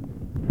drowning.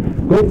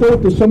 Go throw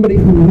it to somebody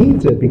who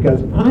needs it,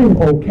 because I'm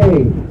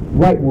okay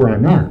right where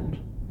I'm at.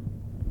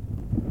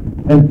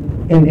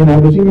 And I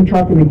was even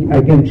talking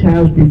again,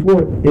 Chaz,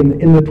 before,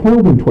 in the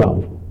 12 and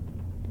 12.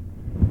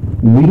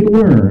 We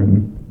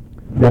learn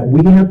that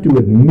we have to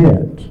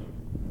admit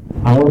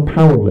our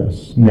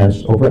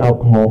powerlessness over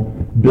alcohol,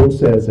 Bill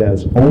says,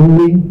 as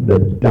only the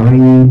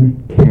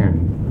dying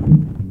can.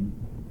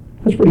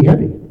 That's pretty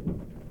heavy.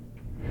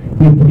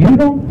 If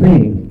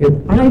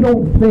I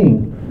don't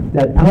think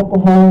that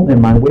alcohol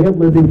and my way of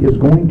living is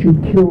going to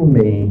kill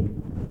me,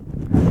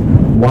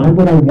 why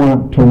would I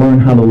want to learn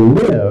how to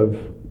live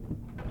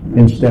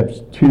in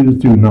steps 2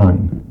 through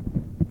 9?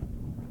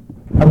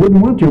 I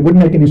wouldn't want to. It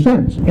wouldn't make any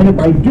sense. And if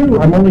I do,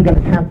 I'm only going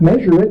to half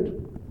measure it.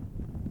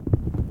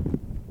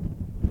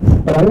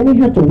 But I only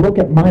have to look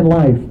at my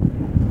life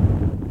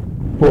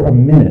for a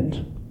minute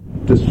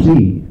to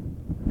see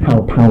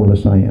how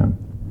powerless I am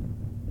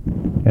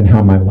and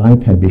how my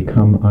life had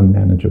become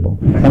unmanageable.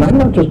 And I'm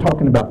not just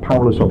talking about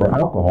powerless over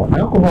alcohol.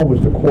 Alcohol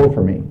was the core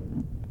for me.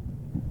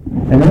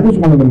 And that was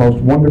one of the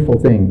most wonderful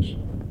things.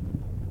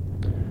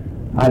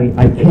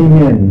 I came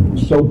in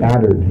so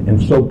battered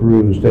and so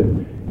bruised,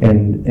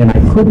 and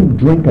I couldn't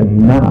drink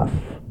enough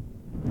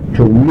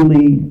to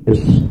really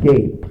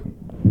escape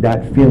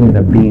that feeling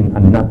of being a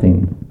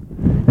nothing.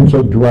 And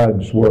so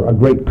drugs were a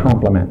great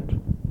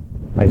complement,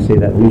 I say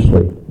that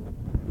loosely,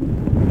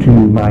 to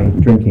my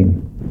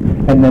drinking.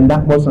 And then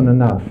that wasn't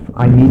enough.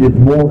 I needed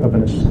more of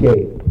an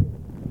escape.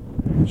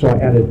 So I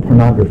added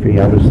pornography.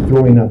 I was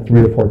throwing up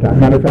 3 or 4 times.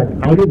 Matter of fact,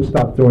 I didn't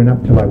stop throwing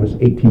up till I was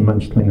 18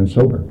 months clean and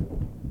sober.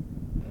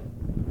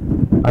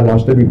 I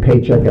lost every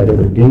paycheck I'd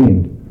ever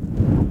gained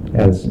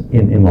as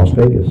in Las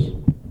Vegas.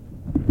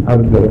 I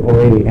would go to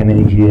OA,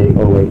 NAGA,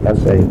 OA,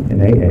 SA,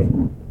 and AA.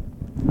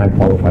 I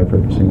qualified for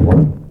every single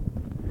one.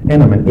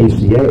 And I'm an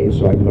ACA,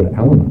 so I can go to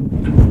Al-Anon.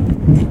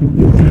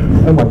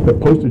 I'm like the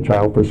poster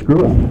child for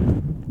screw up.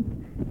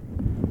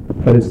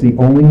 But it's the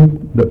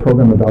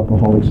program of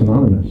Alcoholics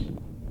Anonymous.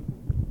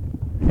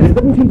 And it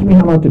doesn't teach me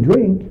how not to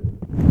drink.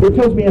 It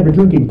tells me I have a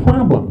drinking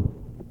problem.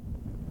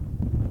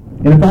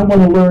 And if I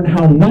want to learn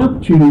how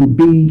not to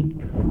be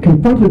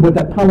confronted with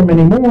that problem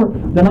anymore,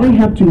 then I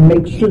have to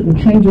make certain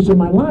changes in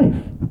my life.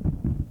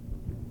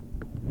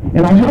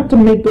 And I have to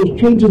make those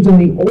changes in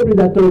the order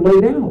that they're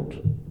laid out.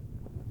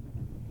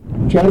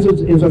 Chaz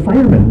is a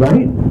fireman,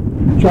 right?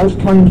 Chaz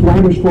climbs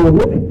ladders for a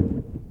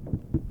living.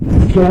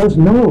 Chaz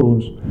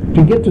knows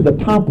to get to the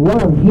top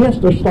rung, he has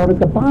to start at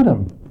the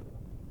bottom.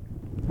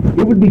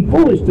 It would be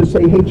foolish to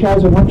say, hey,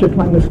 Chaz, I want you to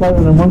climb this ladder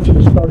and I want you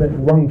to start at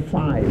rung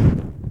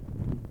 5.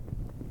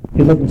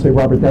 He'd look and say,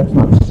 Robert, that's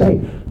not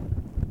safe.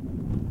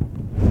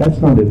 That's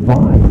not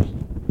advised.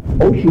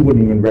 Oshie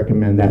wouldn't even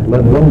recommend that,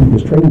 let alone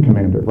his training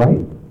commander,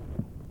 right?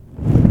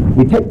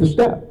 We take the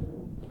step.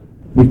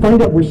 We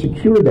find out we're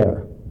secure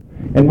there.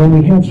 And when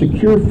we have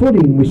secure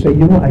footing, we say,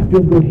 you know, I feel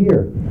good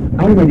here.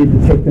 I'm ready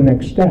to take the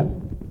next step.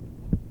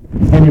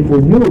 And if we're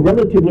new,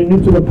 relatively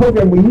new to the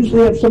program, we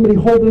usually have somebody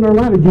holding our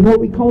ladder. Do you know what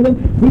we call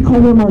them? We call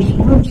them our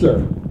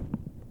sponsor.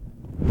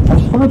 Our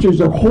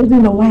sponsors are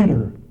holding the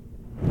ladder,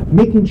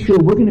 making sure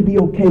we're going to be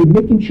okay,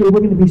 making sure we're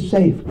going to be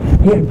safe.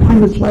 Hey, I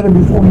climbed this ladder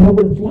before, I know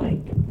what it's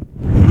like.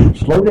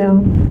 Slow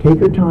down, take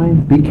your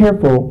time, be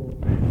careful,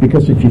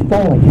 because if you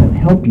fall, I can't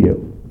help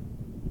you.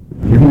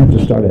 You're going to have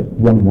to start at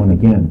rung 1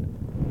 again.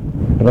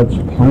 But let's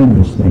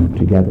climb this thing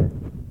together.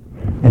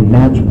 And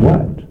that's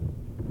what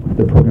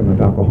the program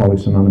of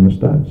Alcoholics Anonymous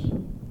does.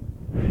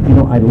 You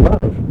know, I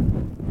love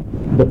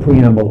the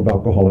preamble of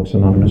Alcoholics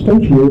Anonymous,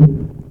 don't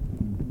you?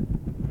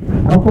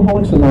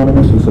 Alcoholics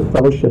Anonymous is a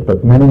fellowship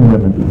of men and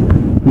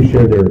women who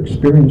share their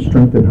experience,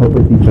 strength, and hope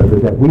with each other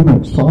that we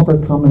might solve our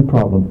common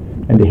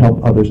problem and to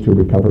help others to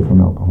recover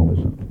from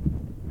alcoholism.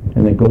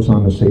 And it goes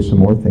on to say some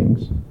more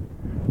things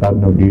about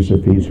no dues or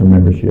fees or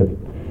membership.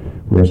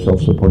 We are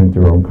self-supporting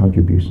through our own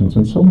contributions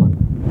and so on.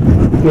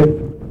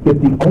 If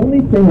the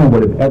only thing I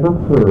would have ever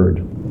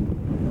heard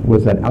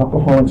was that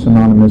Alcoholics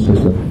Anonymous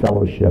is a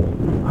fellowship,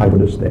 I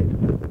would have stayed.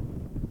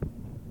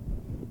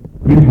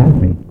 You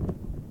had me.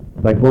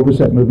 Like, what was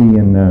that movie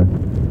with,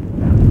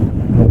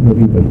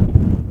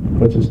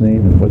 what's his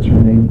name and what's her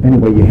name?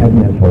 Anyway, you had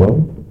me at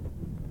hello,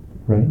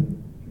 right?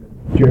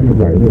 Jerry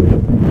Maguire, there we go.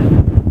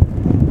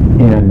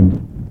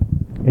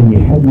 And you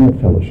had me at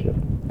fellowship.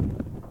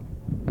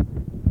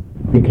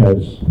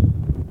 Because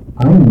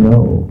I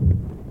know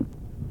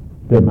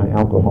that my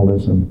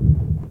alcoholism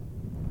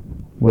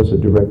was a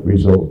direct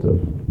result of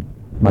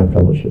my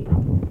fellowship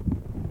problem.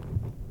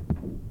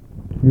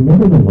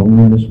 Remember the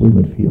loneliness we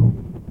would feel?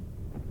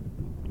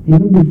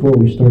 Even before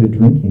we started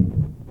drinking.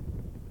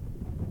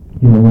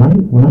 You know,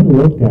 when I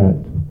looked at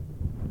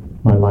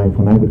my life,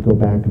 when I would go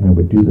back and I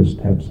would do the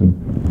steps and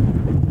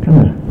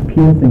kind of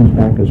peel things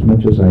back as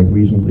much as I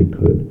reasonably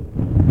could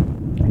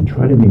and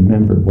try to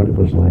remember what it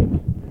was like,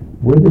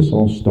 where this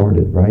all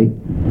started, right?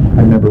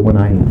 I remember when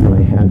I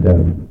had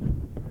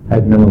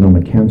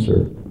melanoma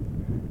cancer,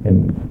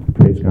 and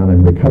praise God,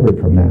 I'm recovered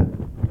from that.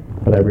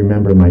 But I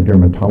remember my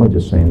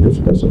dermatologist saying, this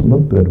doesn't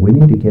look good. We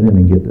need to get in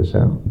and get this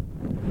out.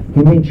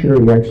 He made sure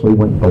he actually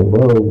went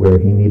below where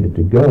he needed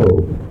to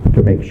go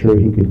to make sure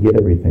he could get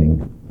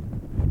everything,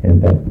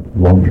 and that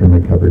long-term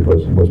recovery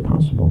was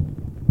possible.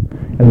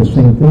 And the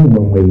same thing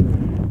when we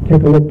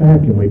take a look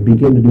back and we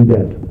begin to do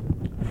that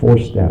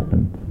 4-step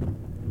and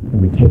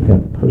we take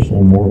that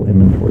personal moral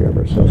inventory of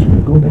ourselves and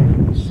we go back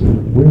and we see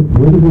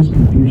where did this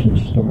confusion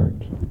start?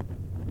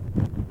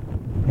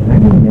 And I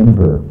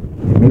remember,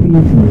 and maybe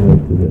you can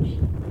relate to this,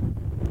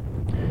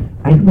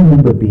 I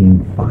remember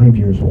being 5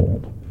 years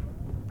old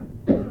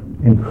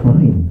and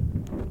crying.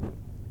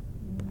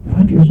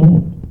 5 years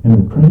old, and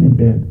I'm crying in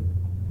bed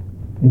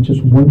and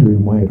just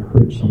wondering why it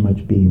hurt so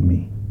much being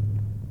me.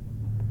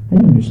 I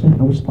didn't understand.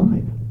 I was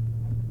 5.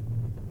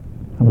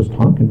 I was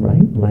talking,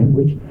 right?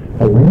 Language.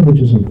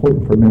 Language is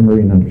important for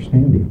memory and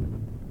understanding.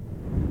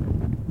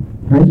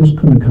 And I just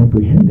couldn't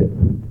comprehend it.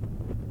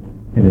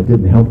 And it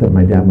didn't help that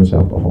my dad was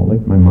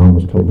alcoholic. My mom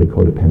was totally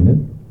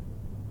codependent.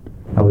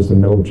 I was the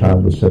middle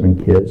child of 7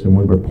 kids, and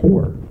we were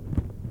poor.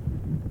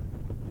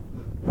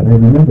 But I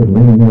remember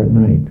laying there at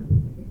night,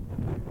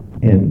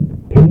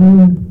 and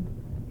pain,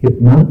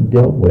 if not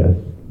dealt with,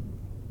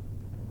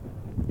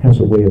 has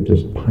a way of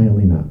just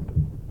piling up.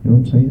 You know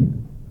what I'm saying?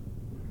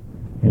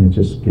 And it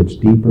just gets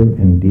deeper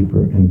and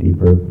deeper and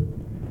deeper,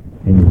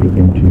 and you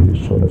begin to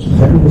sort of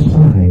set it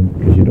aside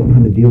because you don't know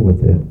how to deal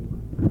with it.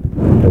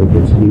 But it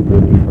gets deeper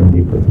and deeper and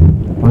deeper.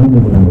 Finally,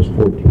 when I was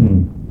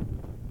 14,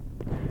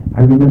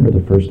 I remember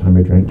the first time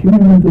I drank. Do you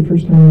remember the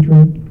first time I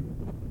drank?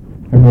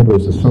 I remember it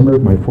was the summer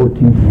of my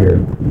 14th year,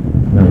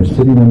 and I was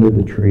sitting under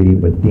the tree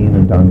with Dean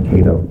and Don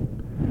Cato.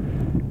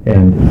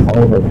 And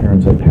all of our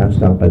parents had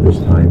passed out by this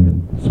time,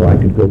 and so I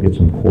could go get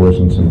some Coors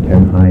and some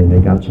Ten High, and they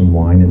got some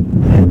wine,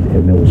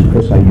 and there was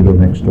Chris Aiuto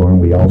next door, and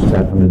we all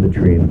sat under the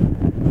tree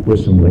with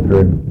some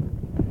liquor,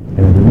 and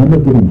I remember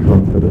getting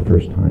drunk for the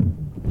first time.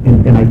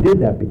 And I did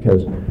that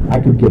because I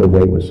could get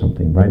away with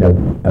something, right?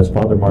 As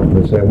Father Martin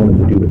would say, I wanted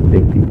to do what the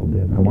big people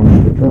did. I wanted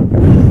to get drunk. I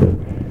wanted to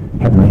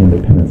have my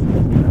independence.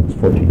 I was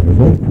 14 years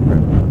old for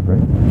crying out loud,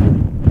 right?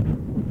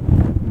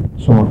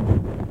 So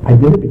I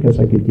did it because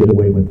I could get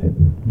away with it.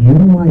 You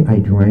know why I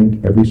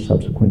drank every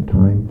subsequent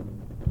time?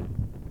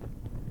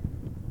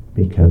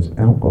 Because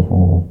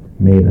alcohol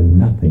made a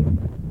nothing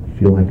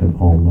feel like an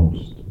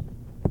almost.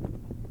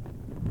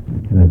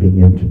 And I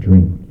began to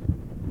drink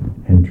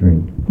and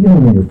drink. You know,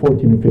 when you're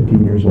 14 and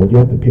 15 years old, you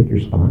have to pick your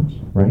spots,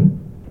 right?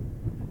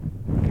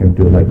 I can't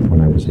do it like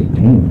when I was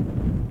 18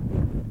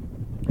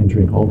 and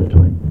drink all the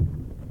time.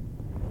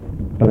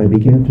 But I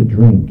began to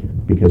drink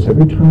because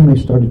every time I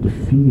started to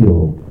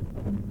feel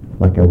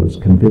like I was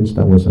convinced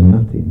I was a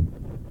nothing,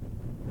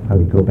 I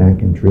would go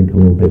back and drink a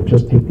little bit,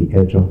 just take the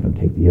edge off and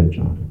take the edge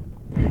off.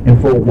 And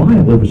for a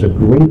while, it was a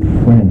great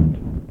friend.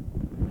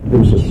 It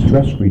was a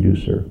stress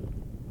reducer.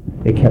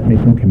 It kept me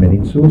from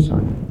committing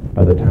suicide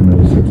by the time I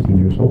was 16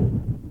 years old.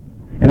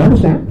 And I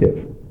was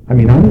active. I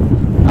mean,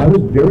 I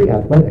was very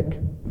athletic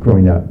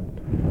growing up.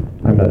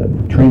 I'm a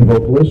trained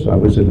vocalist. So I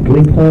was in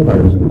Glee Club. I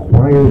was in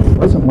choir. It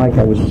wasn't like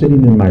I was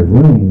sitting in my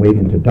room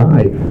waiting to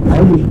die.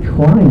 I was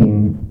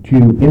trying to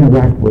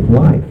interact with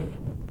life.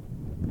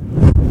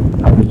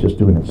 I was just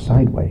doing it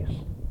sideways.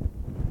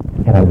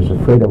 And I was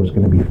afraid I was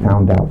going to be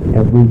found out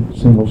every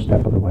single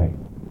step of the way.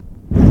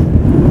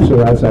 So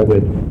as I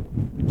would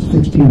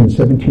 16 and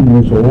 17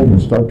 years old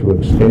and start to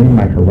expand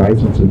my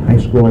horizons in high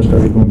school, I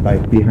started going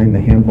back behind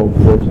the handball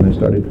courts, and I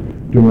started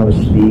doing a lot of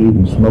speed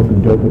and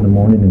smoking dope in the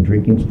morning and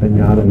drinking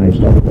Spagnotta, and I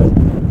started to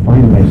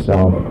find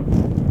myself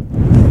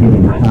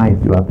getting high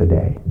throughout the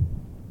day.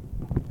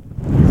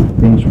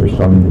 Things were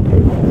starting to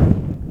take hold.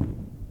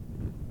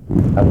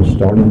 I was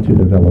starting to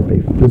develop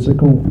a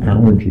physical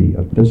allergy,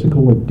 a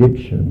physical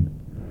addiction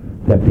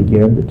that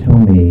began to tell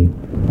me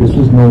this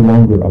is no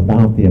longer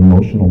about the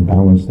emotional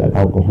balance that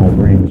alcohol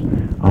brings.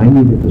 I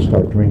needed to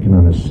start drinking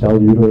on a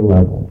cellular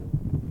level.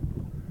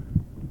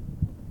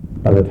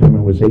 By the time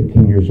I was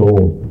 18 years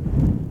old,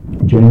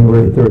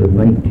 January 3rd of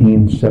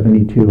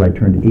 1972, I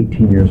turned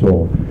 18 years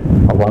old.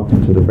 I walked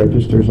into the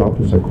registrar's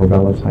office at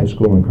Corvallis High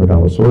School in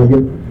Corvallis,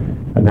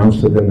 Oregon,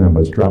 announced to them I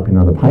was dropping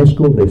out of high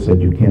school. They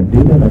said, "You can't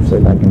do that." I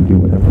said, "I can do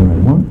whatever I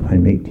want.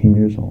 I'm 18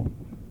 years old.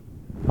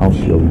 I'll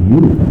show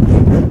you.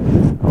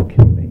 I'll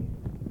kill me."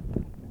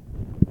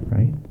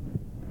 Right?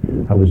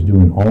 I was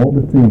doing all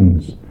the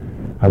things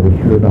I would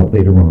hear about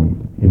later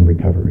on in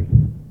recovery.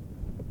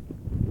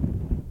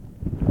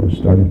 I was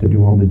starting to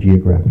do all the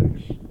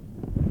geographics.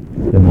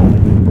 Then all I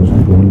needed was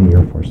to go in the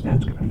Air Force.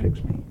 That's going to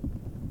fix me.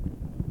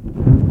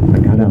 I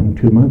got out in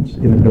 2 months,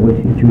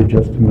 inability to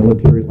adjust to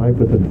military life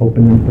with an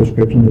open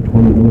prescription of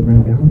 20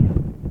 milligram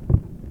Valium.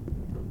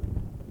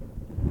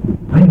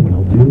 I know what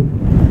I'll do.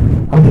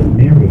 I'll get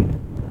married.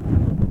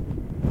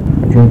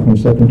 I drank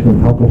myself into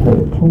an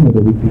alcoholic coma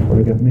the week before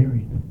I got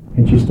married,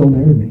 and she still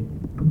married me.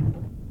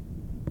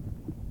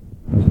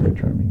 That was very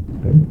charming.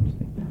 Very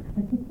interesting.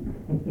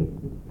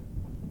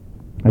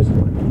 I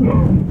still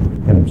am,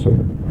 and I'm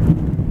sober.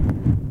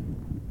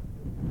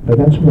 But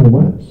that's who I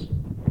was.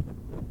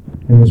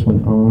 And this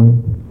went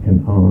on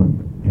and on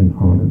and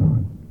on and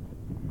on.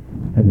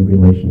 And the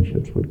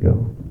relationships would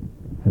go,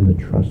 and the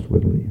trust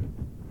would leave.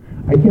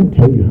 I can't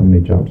tell you how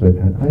many jobs I've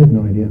had. I have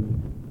no idea.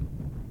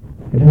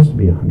 It has to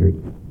be 100.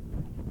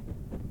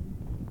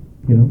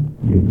 You know,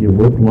 you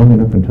work long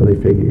enough until they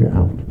figure you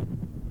out.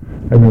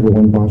 I remember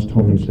one boss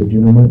told me, he said, "You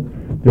know what?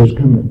 There's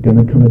going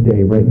to come a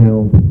day. Right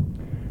now,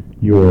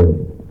 you're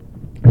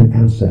an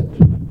asset,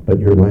 but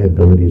your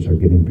liabilities are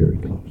getting very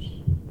close.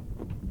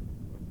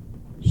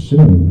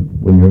 Soon,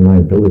 when your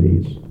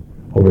liabilities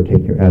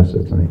overtake your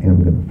assets, I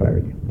am going to fire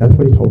you." That's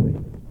what he told me.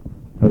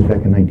 That was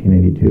back in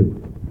 1982.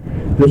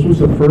 This was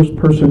the first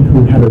person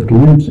who had a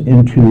glimpse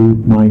into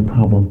my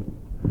problem.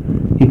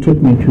 He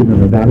took me to the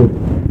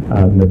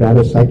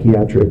Nevada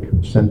Psychiatric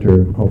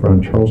Center over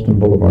on Charleston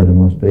Boulevard in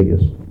Las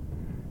Vegas.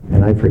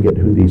 And I forget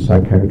who the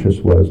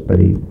psychiatrist was, but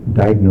he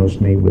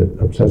diagnosed me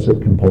with obsessive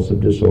compulsive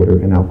disorder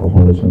and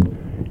alcoholism,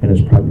 and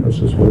his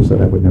prognosis was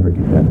that I would never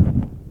get better.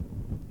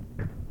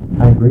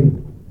 I agreed,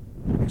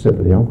 except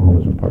for the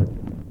alcoholism part.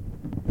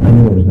 I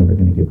knew I was never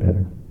going to get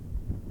better.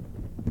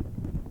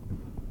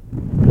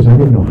 Because I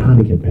didn't know how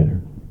to get better.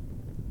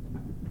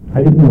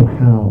 I didn't know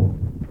how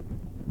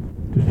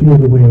to feel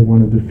the way I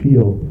wanted to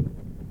feel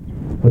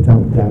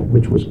without that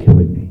which was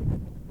killing me.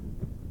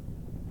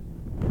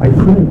 I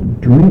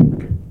couldn't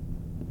drink,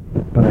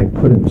 but I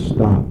couldn't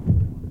stop.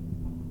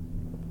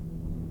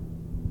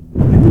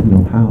 I didn't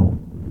know how.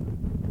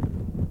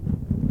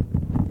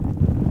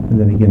 And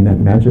then again, that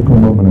magical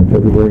moment on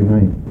February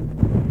 9th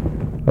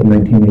of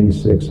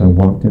 1986, I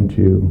walked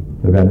into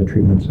the Nevada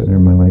Treatment Center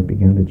and my life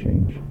began to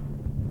change.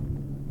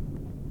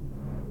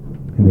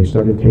 And they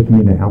started taking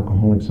me to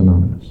Alcoholics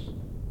Anonymous.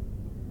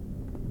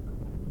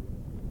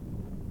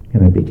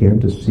 And I began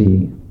to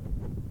see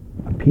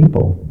a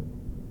people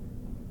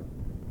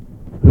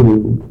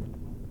who,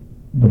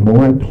 the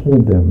more I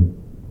told them,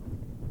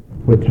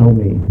 would tell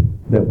me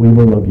that we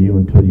will love you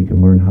until you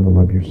can learn how to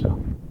love yourself.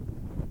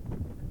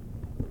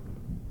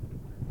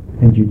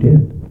 And you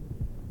did.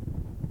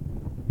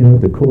 You know,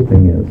 the cool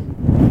thing is,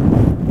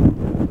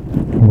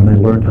 when I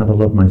learned how to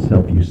love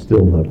myself, you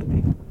still loved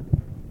me.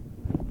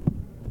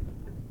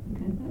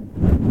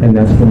 And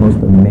that's the most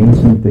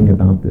amazing thing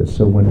about this.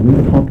 So when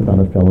we talk about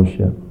a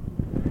fellowship,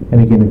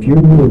 and again, if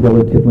you're new or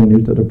relatively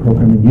new to the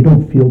program and you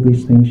don't feel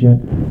these things yet,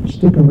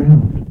 stick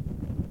around.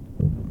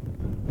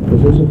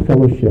 Because there's a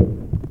fellowship.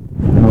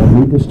 And I'll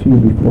read this to you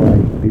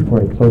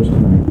before I close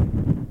tonight.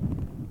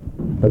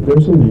 But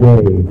there's a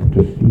way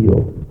to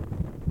feel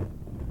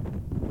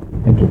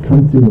and to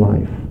come through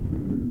life.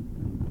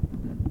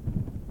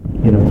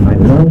 You know, I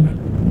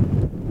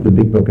love the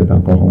big book of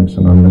Alcoholics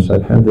Anonymous.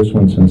 I've had this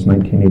one since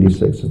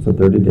 1986. It's the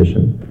 3rd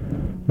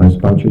edition. My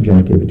sponsor,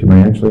 Jen, gave it to me.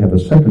 I actually have a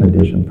 2nd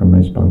edition from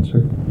my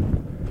sponsor.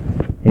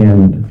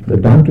 And the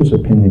doctor's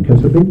opinion,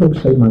 because the big book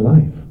saved my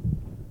life.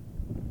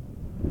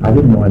 I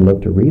didn't know I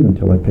loved to read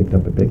until I picked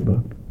up a big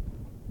book.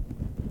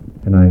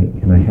 And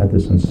I had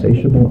this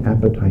insatiable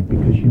appetite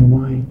because you know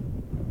why?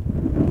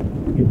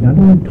 It not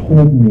only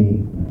told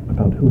me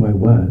about who I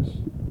was,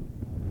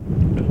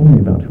 it told me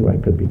about who I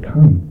could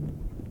become.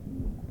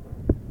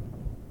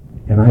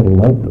 And I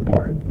loved the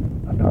part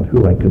about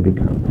who I could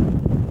become.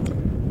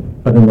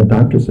 But in the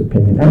doctor's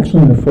opinion,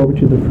 actually in the forward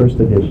to the 1st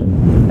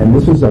edition, and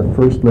this is our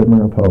first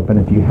glimmer of hope, and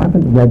if you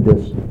haven't read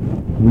this,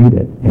 read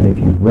it. And if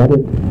you've read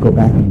it, go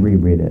back and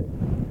reread it.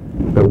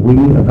 But we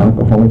of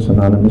Alcoholics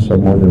Anonymous are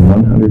more than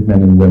 100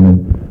 men and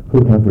women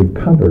who have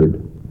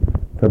recovered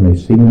from a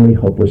seemingly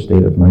hopeless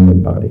state of mind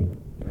and body.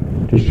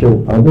 To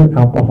show other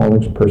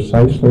alcoholics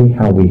precisely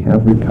how we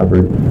have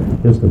recovered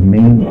is the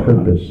main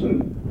purpose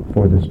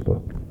for this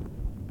book.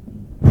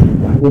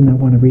 Why wouldn't I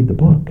want to read the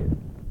book?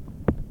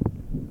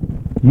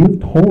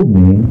 You've told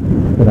me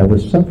that I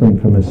was suffering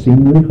from a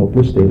seemingly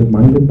hopeless state of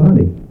mind and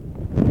body.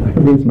 I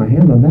raised my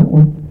hand on that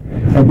one.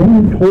 And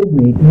then you told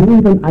me, you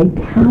even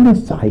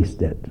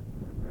italicized it.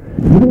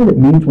 You know what it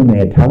means when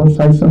they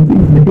italicize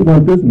something? They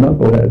want this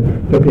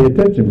knucklehead to pay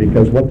attention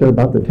because what they're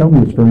about to tell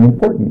me is very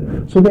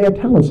important. So they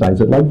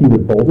italicize it like you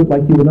would bold it,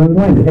 like you would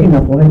underline it. Hey,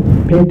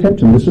 knucklehead, pay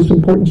attention. This is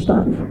important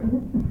stuff.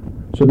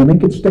 So they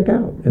make it stick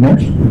out. And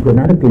that's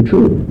grammatically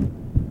true.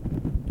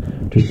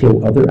 To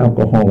show other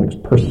alcoholics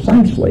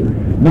precisely,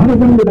 not a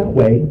roundabout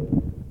way,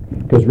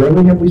 because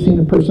rarely have we seen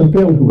a person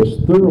fail who has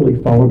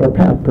thoroughly followed our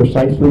path.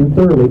 Precisely and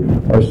thoroughly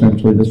are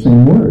essentially the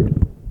same word.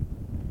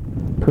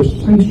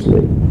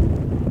 Precisely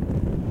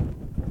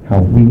how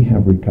we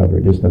have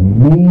recovered is the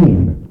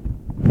main,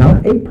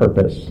 not a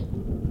purpose,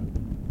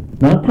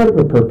 not part of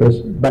a purpose,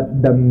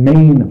 but the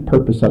main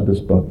purpose of this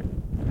book.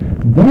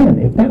 Then,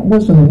 if that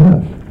wasn't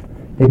enough,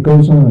 it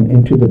goes on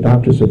into the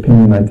doctor's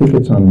opinion. I think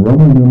it's on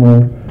Roman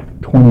numeral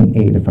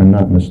 28, if I'm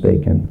not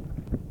mistaken.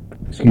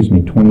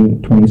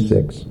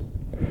 26.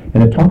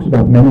 And it talks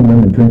about men and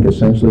women drink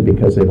essentially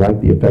because they like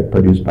the effect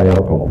produced by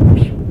alcohol.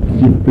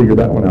 You figure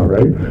that one out,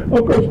 right?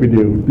 Of course we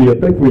do. The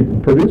effect we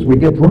produce, we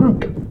get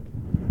drunk,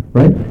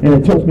 right? And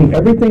it tells me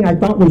everything I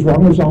thought was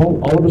wrong is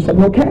all of a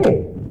sudden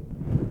okay.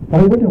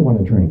 Why wouldn't I want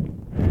to drink?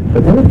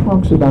 But then it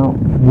talks about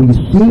we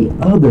see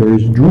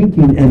others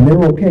drinking and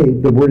they're okay.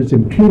 The word is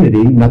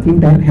impunity. Nothing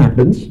bad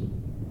happens.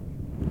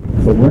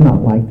 But we're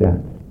not like that.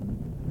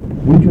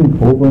 We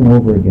drink over and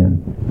over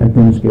again, and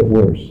things get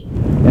worse.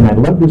 And I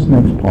love this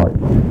next part.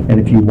 And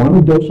if you want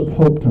a dose of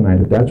hope tonight,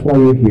 if that's why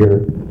you're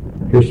here,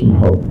 here's some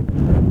hope.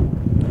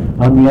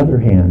 On the other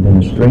hand,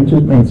 and as strange as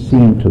it may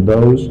seem to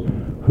those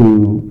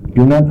who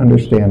do not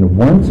understand,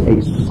 once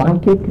a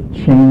psychic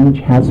change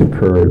has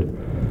occurred,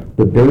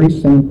 the very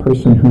same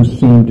person who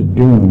seemed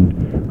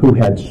doomed, who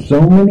had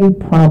so many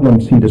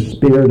problems he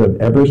despaired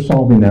of ever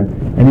solving them.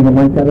 Anyone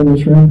like that in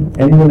this room?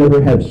 Anyone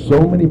ever had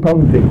so many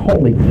problems? Think,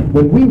 holy,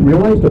 when we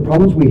realize the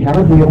problems we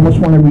have, we almost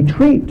want to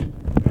retreat.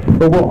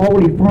 But we're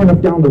already far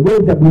enough down the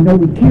road that we know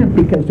we can't,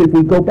 because if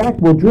we go back,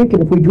 we'll drink,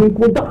 and if we drink,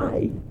 we'll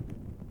die.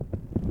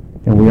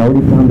 And we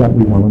already found out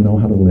we want to know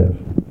how to live.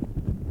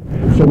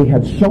 So we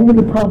had so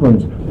many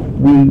problems,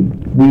 we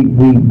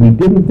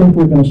didn't think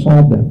we were going to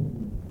solve them.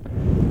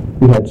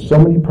 We had so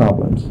many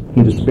problems.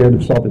 He despaired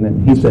of solving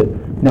them. He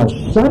said, now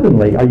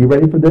suddenly, are you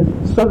ready for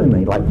this?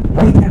 Suddenly, like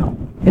right now,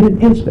 in an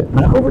instant,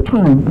 not over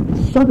time,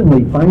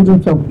 suddenly finds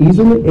himself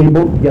easily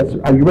able, yes,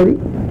 are you ready?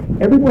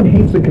 Everyone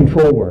hates the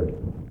control word.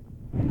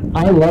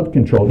 I love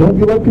control. Don't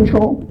you love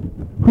control?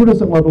 Who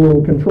doesn't love a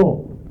little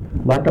control?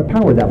 Lack of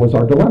power, that was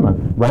our dilemma,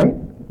 right?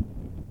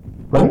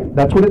 Right?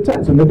 That's what it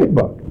says in the big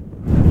book.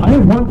 I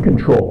want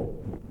control.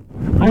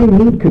 I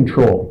need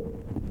control.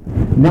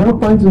 Now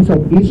finds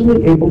himself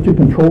easily able to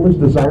control his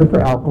desire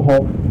for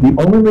alcohol. The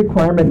only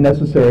requirement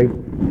necessary,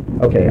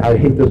 okay, I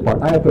hate this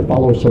part, I have to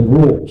follow some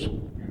rules.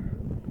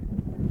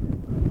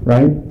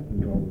 Right?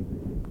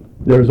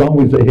 There's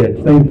always a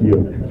hitch. Thank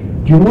you.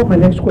 Do you know what my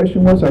next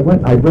question was? I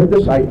read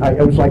this. I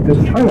was like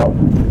this child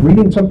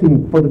reading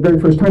something for the very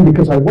first time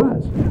because I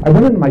was. I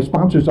went into my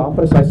sponsor's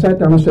office. I sat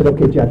down and said,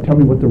 okay, Jack, tell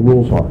me what the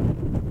rules are.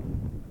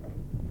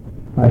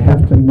 I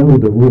have to know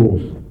the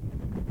rules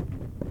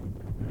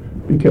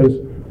because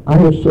I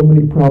have so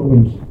many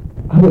problems.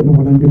 I don't know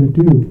what I'm going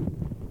to do.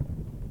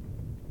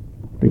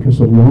 Because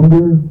the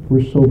longer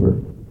we're sober,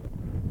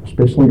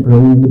 especially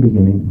early in the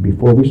beginning,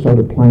 before we start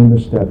applying the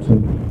steps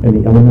and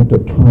the element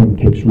of time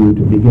takes root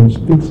and begins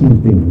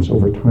fixing things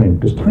over time,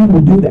 because time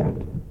will do that.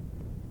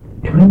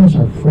 Time is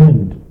our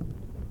friend.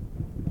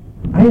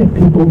 I had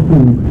people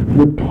who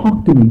would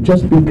talk to me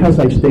just because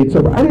I stayed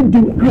sober. I didn't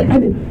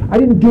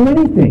do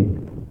anything.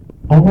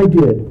 All I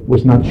did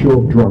was not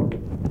show up drunk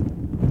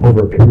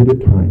over a period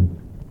of time,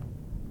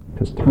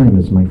 because time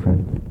is my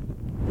friend.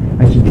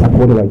 I said, Jack,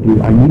 what do?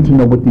 I need to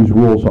know what these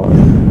rules are. You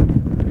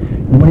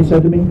know what he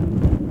said to me?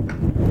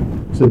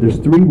 He said, there's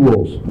 3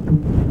 rules.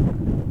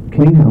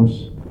 Clean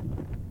house,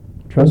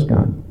 trust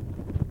God,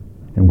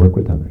 and work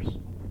with others.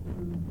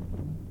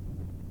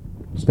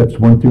 Steps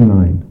 1 through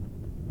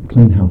 9,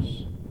 clean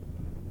house.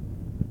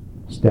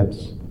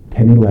 Steps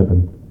 10,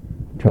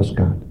 11, trust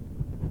God.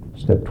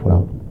 Step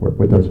 12, work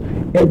with others.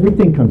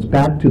 Everything comes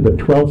back to the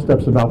 12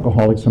 steps of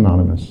Alcoholics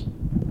Anonymous.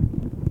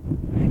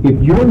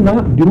 If you're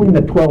not doing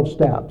the 12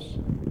 steps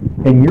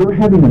and you're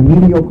having a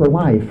mediocre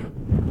life,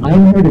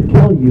 I'm here to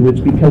tell you it's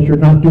because you're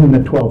not doing the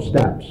 12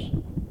 steps.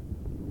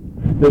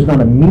 There's not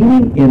a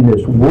meaning in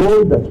this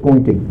world that's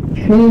going to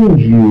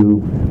change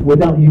you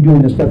without you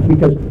doing the steps,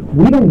 because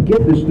we don't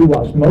get this through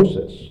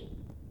osmosis.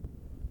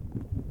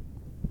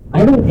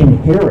 I don't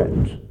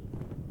inherit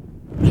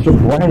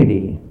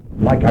sobriety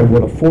like I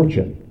would a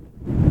fortune,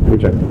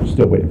 which I'm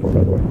still waiting for,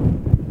 by the way.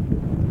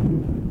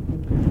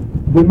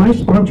 When my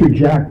sponsor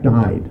Jack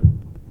died,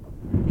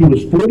 he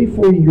was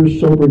 44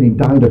 years sober and he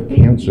died of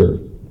cancer.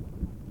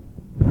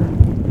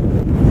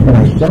 And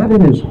I sat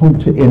in his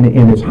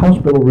in his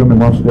hospital room in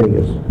Las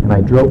Vegas, and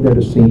I drove there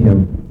to see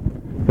him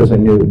because I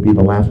knew it would be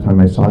the last time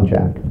I saw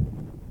Jack.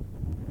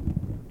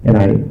 And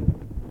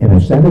I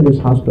sat in his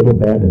hospital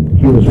bed, and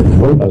he was a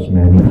robust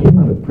man. He came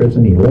out of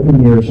prison,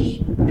 11 years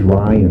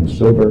dry and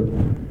sober.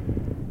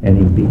 And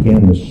he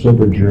began this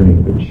sober journey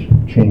which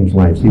changed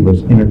lives. He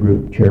was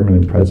intergroup chairman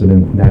and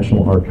president,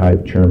 National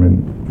Archive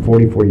chairman,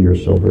 44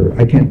 years sober.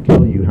 I can't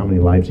tell you how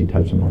many lives he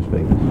touched in Las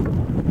Vegas.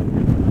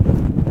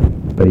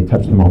 But he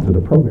touched them all through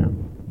the program.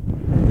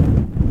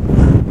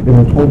 Then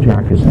I told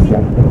Jack, I said,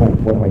 Jack,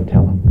 what do I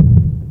tell him?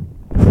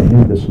 Because I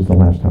knew this was the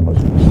last time I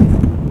was going to see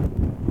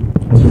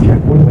him. I said,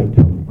 Jack, what do I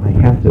tell him? I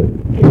have to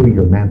carry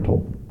your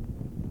mantle.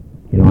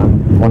 You know,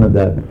 I'm one of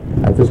the,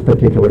 at this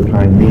particular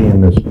time, me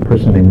and this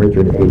person named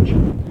Richard H.,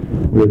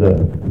 we're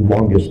the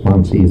longest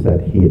sponsees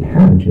that he had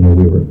had. You know,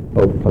 we were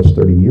both plus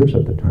 30 years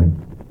at the time.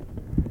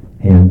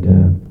 And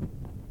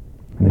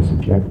I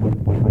said, Jack,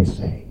 what do I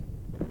say?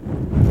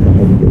 And I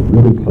had to get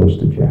really close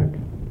to Jack.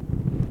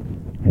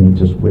 And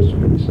he just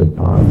whispered, he said,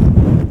 Bob,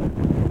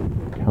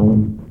 tell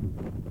him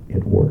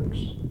it works.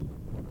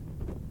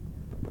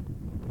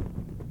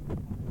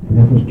 And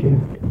that was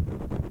Jack.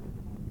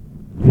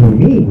 You know,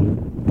 me,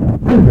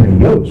 I'm very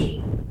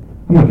grandiose.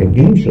 I'm like a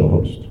game show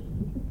host.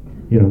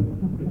 You know,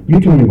 you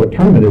tell me what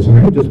time it is,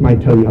 and I just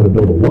might tell you how to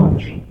build a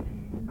watch.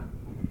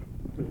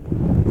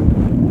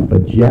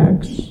 But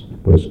Jack's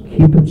was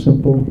keep it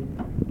simple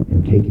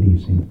and take it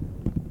easy.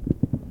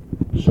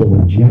 So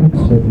when Jack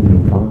said to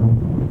me, Bob,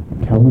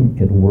 tell him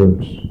it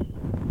works,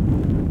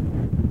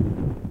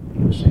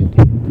 he was saying,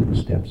 take him through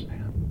the steps,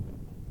 man.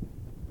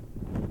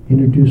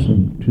 Introduce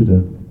him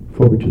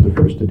forward to the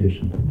first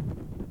edition.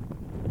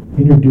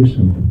 Introduce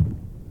him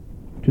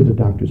to the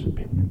doctor's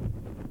opinion.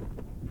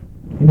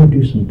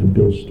 Introduce him to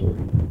Bill's story.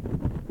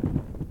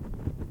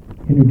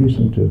 Introduce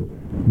him to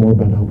more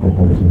about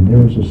alcoholism.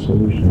 There is a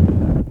solution,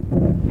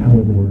 how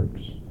it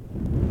works.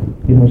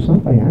 You know, it's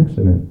not by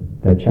accident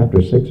that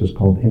chapter 6 is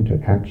called Into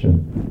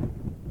Action.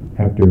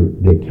 After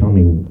they tell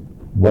me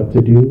what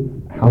to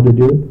do, how to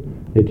do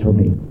it, they tell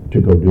me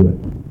to go do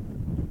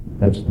it.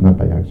 That's not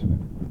by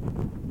accident.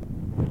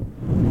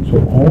 So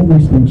all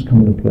these things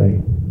come into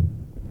play.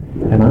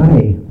 And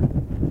I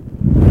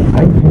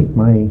take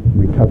my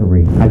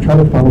recovery. I try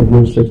to follow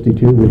Rule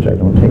 62, which I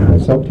don't take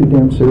myself too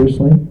damn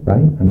seriously, right?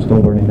 I'm still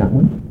learning that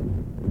one.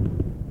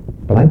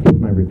 But I take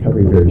my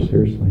recovery very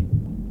seriously.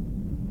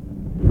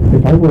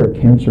 If I were a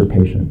cancer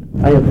patient,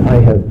 I have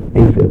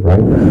AFib,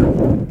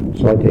 right?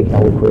 So I take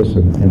Eliquis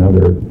and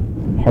other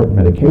heart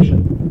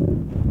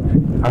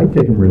medication. I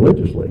take them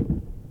religiously.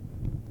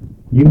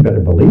 You better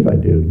believe I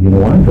do. You know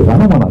why? Because I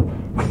don't want to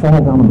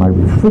fall down in my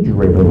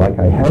refrigerator like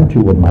I had to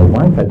when my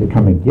wife had to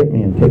come and get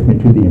me and take me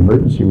to the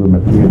emergency room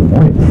at 3 in the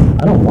morning.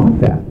 I don't want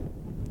that.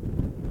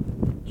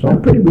 So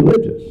I'm pretty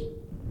religious.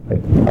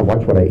 I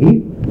watch what I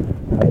eat,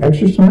 I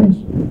exercise,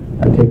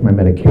 I take my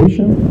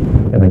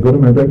medication, and I go to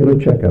my regular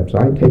checkups.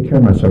 I take care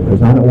of myself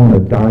because I don't want to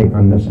die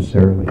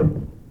unnecessarily.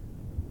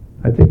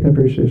 I take that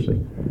very seriously.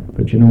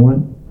 But you know what?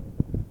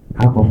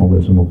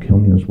 Alcoholism will kill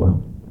me as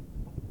well.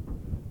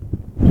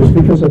 Just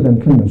because I've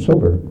been clean and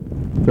sober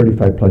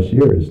 35 plus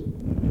years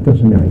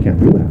doesn't mean I can't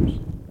relapse.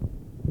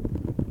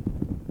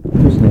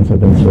 This means I've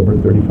been sober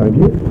 35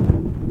 years.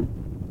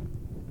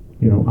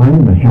 You know, I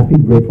am a happy,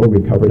 grateful,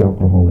 recovered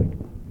alcoholic.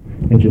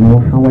 And you know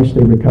how I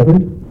stay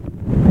recovered?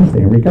 I stay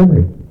in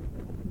recovery.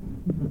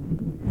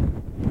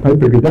 I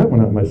figured that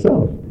one out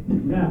myself.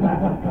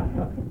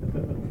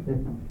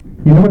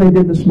 You know what I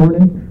did this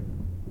morning?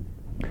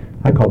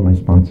 I called my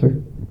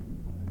sponsor.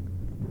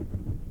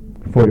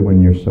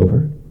 41 years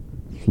sober,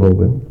 slow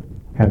Will,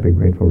 happy,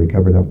 grateful,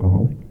 recovered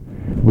alcoholic.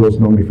 Will's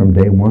known me from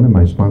day one, and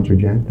my sponsor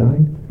Jack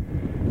died.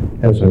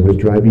 As I was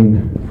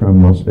driving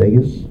from Las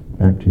Vegas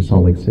back to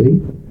Salt Lake City,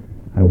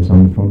 I was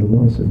on the phone to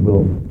Will and said,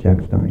 Will,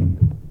 Jack's dying.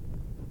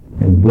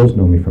 And Will's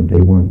known me from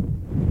day one.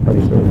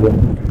 Probably so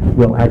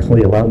Will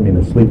actually allowed me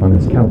to sleep on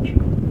his couch.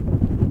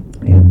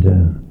 And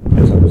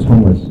because I was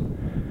homeless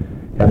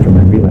after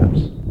my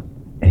relapse.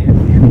 And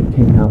he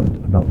came out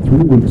about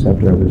 3 weeks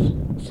after I was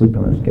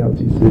sleeping on his couch.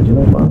 He said, you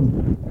know,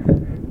 Mom,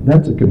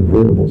 that's a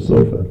convertible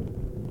sofa.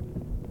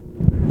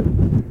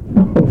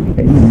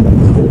 Okay,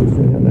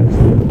 I'm not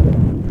saying.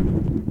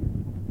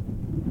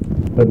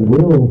 But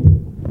Will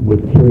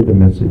would carry the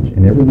message,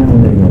 and every now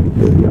and then he would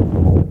carry the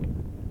alcoholic.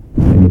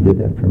 And he did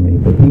that for me.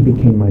 But he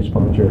became my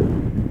sponsor,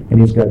 and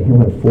he'll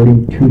have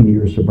 42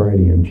 years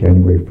sobriety on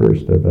January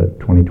 1st of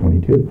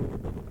 2022.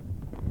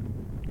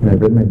 And I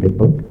read my big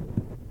book,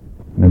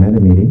 and I'm at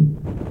a meeting.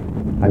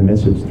 I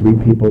messaged 3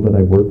 people that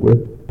I work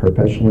with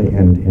professionally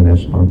and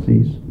as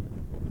sponsees.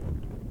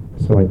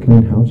 So I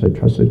cleaned house, I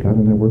trusted God,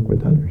 and I work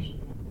with others.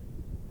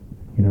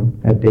 You know,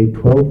 at day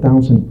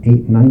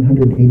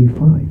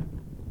 12,985,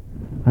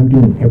 I'm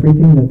doing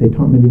everything that they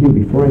taught me to do.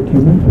 Before I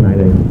came in tonight,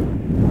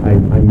 I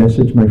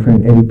messaged my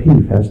friend Eddie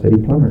P., Fast Eddie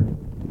Plummer,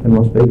 in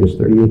Las Vegas,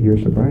 38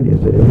 years sobriety. I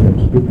said, Eddie, I'm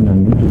speaking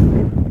on you to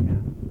pray for me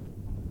now.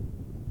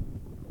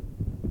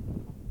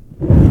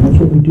 And that's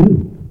what we do.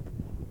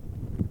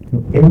 You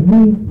know,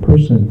 every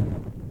person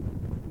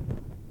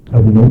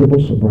of notable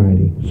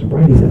sobriety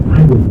that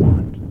I would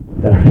want,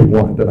 that I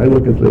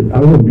look at, I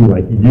want to be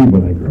like you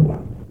when I grow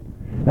up.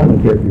 I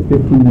don't care if you're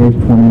 15 years,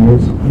 20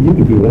 years, you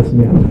could be less than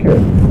me, I don't care.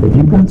 If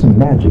you've got some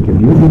magic,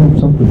 if you're doing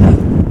something that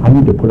I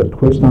need to put a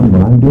twist on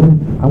what I'm doing,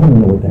 I want to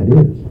know what that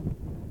is,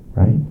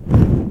 right?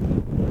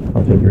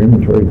 I'll take your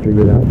inventory,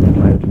 figure it out, and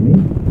apply it to me,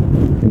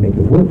 and make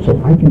it work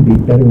so I can be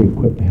better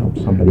equipped to help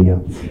somebody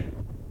else.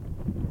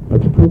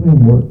 But the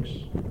program works.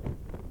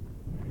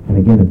 And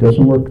again, it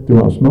doesn't work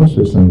through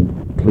osmosis, and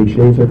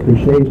cliches are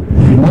cliches.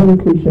 You know they're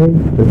cliches?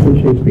 They're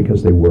cliches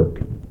because they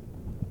work.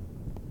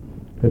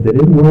 If they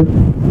didn't work,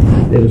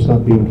 they'd have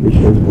stopped being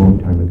cliches a long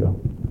time ago.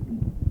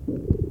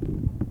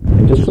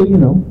 And just so you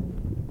know,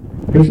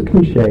 here's a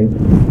cliche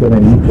that I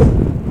need to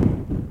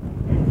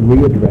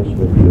readdress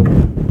with you.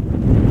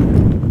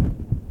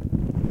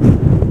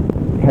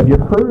 Have you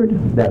heard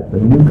that the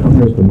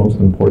newcomer is the most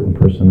important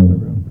person in the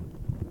room?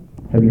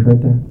 Have you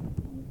heard that?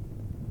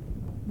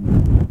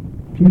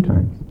 A few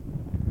times.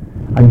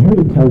 I'm here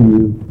to tell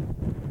you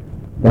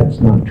that's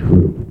not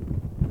true.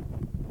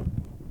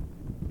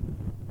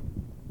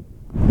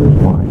 Here's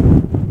why.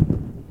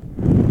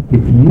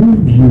 If you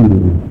view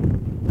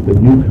the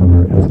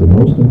newcomer as the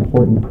most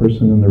important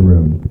person in the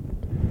room,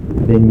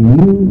 then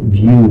you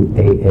view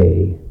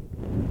AA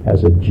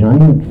as a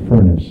giant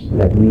furnace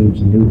that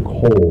needs new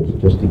coals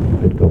just to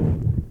keep it going.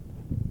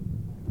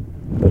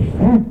 The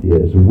fact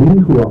is, we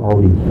who are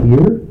already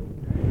here,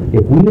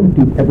 if we don't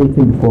do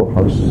everything for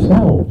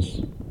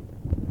ourselves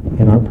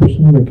in our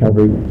personal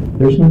recovery,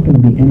 there's not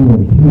going to be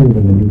anyone here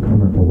when the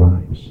newcomer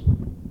arrives.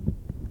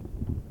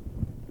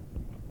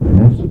 And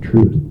that's the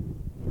truth.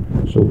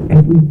 So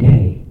every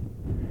day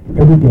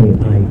I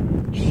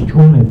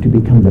strive to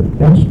become the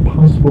best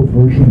possible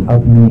version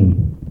of me.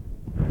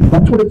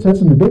 That's what it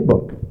says in the big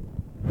book.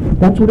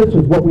 That's what it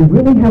says. What we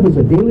really have is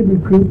a daily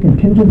reprieve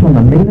contingent on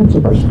the maintenance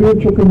of our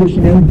spiritual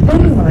condition. And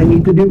then what I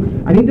need to do,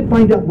 I need to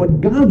find out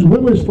what God's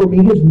will is for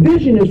me, His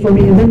vision is for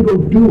me, and then go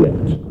do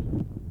it.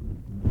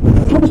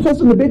 That's what it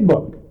says in the big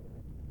book.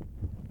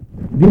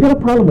 If you've got a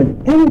problem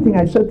with anything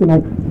I said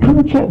tonight, come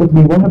and chat with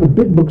me. We'll have a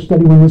big book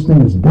study when this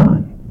thing is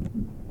done.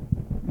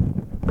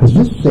 Because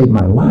this saved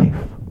my life.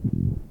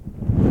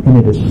 And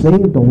it has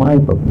saved the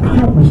life of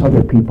countless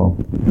other people.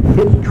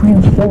 It's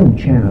transformed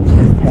Chaz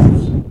and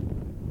Tess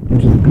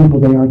into the people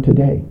they are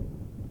today.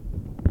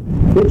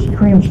 It's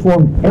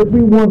transformed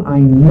everyone I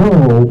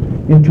know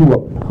into a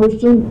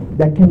person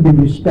that can be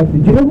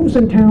respected. Do you know who's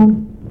in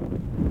town?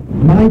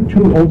 My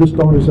 2 oldest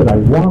daughters that I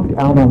walked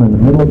out on in the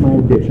middle of my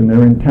addiction.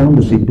 They're in town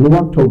to see Blue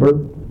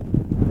October.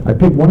 I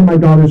picked one of my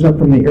daughters up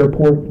from the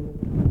airport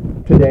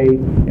today,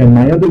 and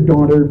my other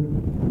daughter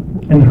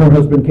and her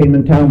husband came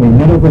in town. We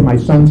met over at my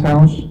son's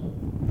house.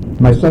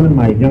 My son and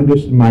my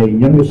youngest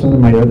son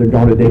and my other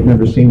daughter, they've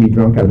never seen me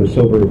drunk. I was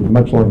sober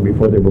much longer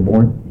before they were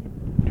born,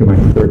 to my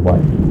 3rd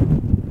wife.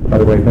 By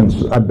the way,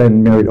 I've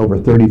been married over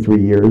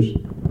 33 years.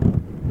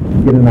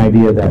 You get an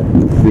idea that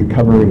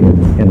recovery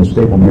and a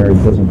stable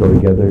marriage doesn't go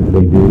together.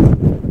 They do.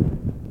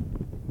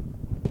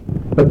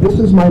 But this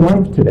is my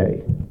life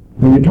today.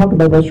 When you talk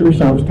about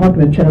restoration, I was talking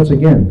to Chaz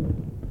again.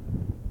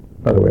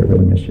 By the way, I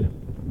really miss you.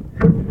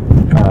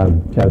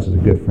 Chaz is a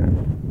good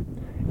friend.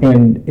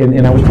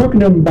 And I was talking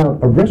to him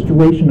about a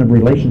restoration of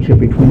relationship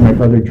between my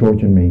brother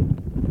George and me.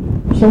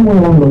 Somewhere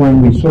along the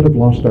line, we sort of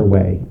lost our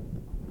way.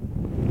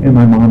 And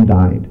my mom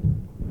died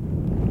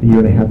a year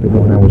and a half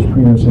ago, and I was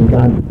praying and saying,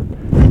 God,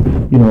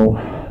 you know,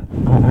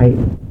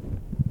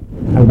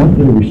 I want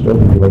you to restore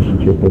the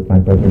relationship with my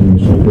brother and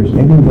me. So if there's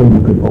any way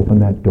you could open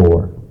that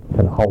door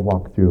that I'll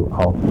walk through,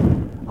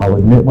 I'll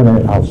admit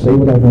I'll say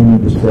what I don't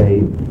need to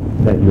say,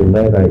 that you're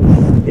led.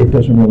 It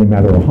doesn't really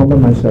matter. I'll humble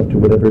myself to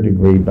whatever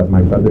degree, but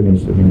my brother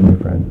needs to be my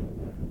friend.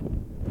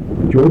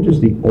 George is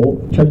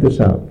check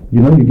this out. You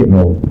know you're getting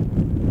old.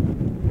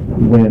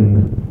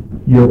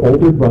 When your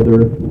older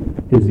brother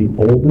is the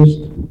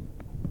oldest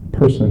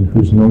person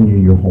who's known you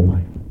your whole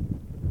life.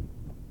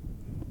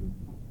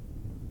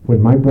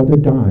 When my brother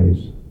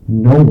dies,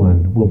 no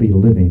one will be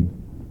living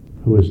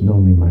who has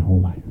known me my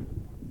whole life.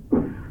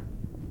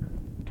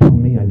 Tell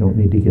me I don't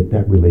need to get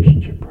that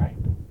relationship right.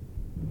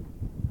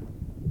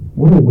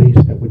 What a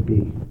waste that would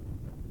be.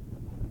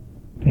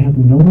 To have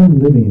no one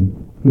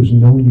living who's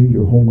known you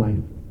your whole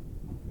life.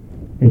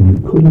 And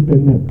you could have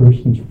been that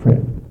person's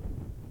friend.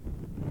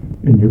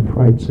 And your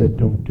pride said,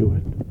 don't do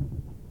it.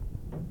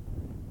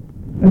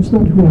 That's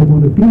not who I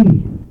want to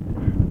be.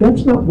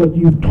 That's not what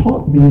you've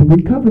taught me in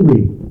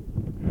recovery.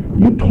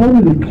 You taught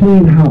me to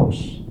clean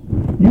house.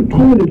 You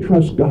taught me to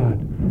trust God.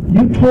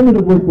 You taught me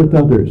to work with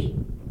others.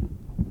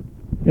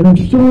 And I'm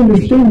still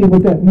understanding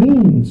what that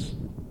means.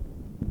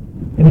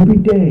 And every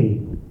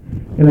day,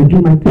 and I do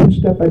my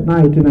 10-step at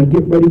night, and I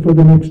get ready for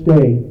the next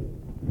day,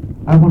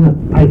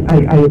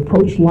 I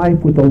approach life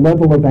with a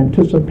level of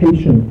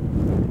anticipation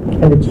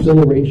and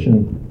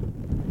exhilaration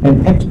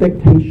and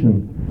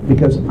expectation,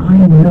 because I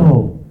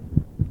know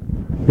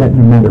that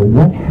no matter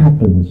what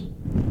happens,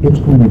 it's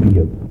going to be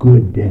a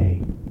good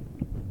day.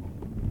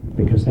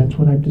 Because that's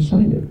what I've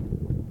decided.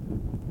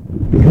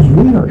 Because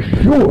we are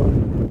sure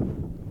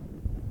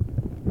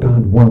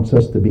God wants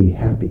us to be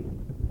happy,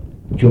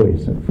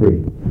 joyous, and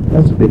free.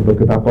 That's the big book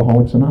of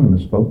Alcoholics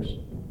Anonymous, folks.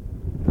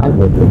 I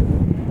loved it.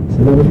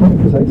 So that was fun,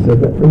 because I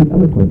said that pretty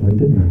eloquently,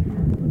 didn't I?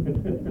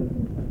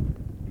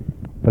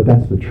 But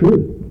that's the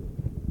truth.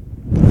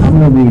 I'm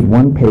going to read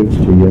one page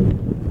to you.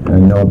 And I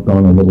know I've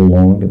gone a little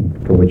long,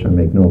 and for which I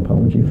make no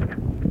apology,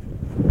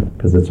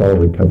 because it's all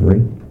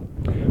recovery.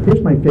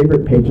 Here's my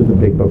favorite page of the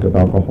big book of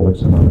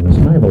Alcoholics Anonymous,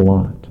 and I have a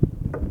lot.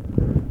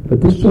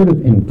 But this sort of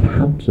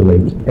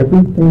encapsulates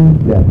everything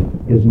that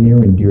is near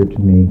and dear to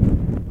me,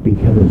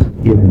 because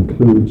it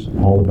includes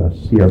all of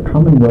us. See, our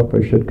common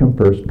welfare should come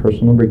first.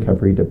 Personal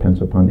recovery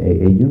depends upon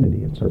AA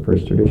unity. It's our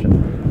first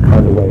tradition.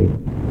 By the way,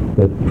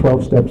 the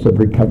 12 steps of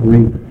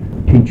recovery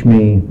teach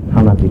me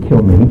how not to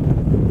kill me.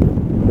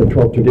 The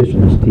 12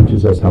 traditions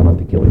teaches us how not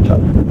to kill each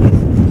other.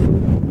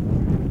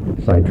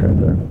 Sidetrack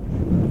there.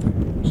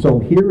 So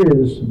here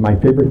is my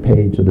favorite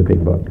page of the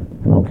big book,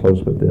 and I'll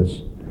close with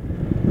this.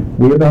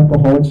 We at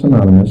Alcoholics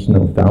Anonymous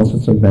know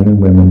thousands of men and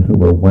women who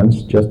were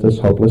once just as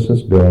hopeless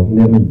as Bill.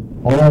 Nearly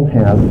all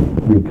have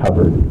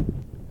recovered.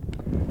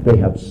 They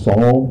have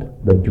solved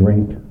the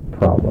drink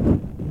problem.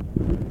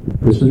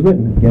 This is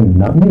written, again,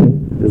 not me,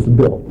 this is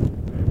Bill.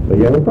 But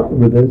you have a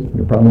problem with this.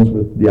 Your problem is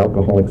with the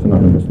Alcoholics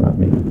Anonymous, not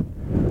me.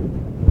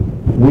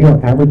 We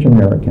are average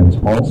Americans.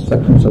 All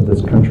sections of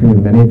this country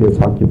and many of its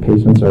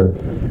occupations are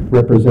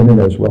represented,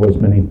 as well as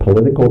many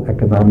political,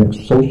 economic,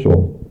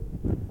 social,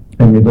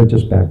 and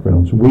religious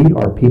backgrounds. We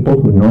are people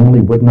who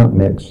normally would not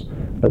mix,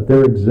 but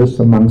there exists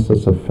amongst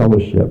us a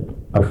fellowship,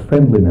 a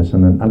friendliness,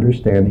 and an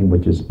understanding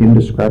which is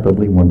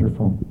indescribably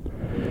wonderful.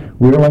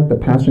 We are like the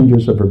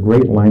passengers of a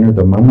great liner,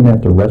 the moment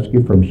after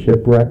rescue from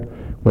shipwreck,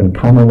 when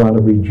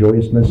camaraderie,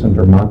 joyousness, and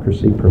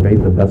democracy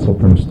pervade the vessel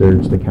from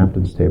steerage to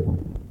captain's table.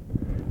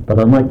 But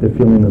unlike the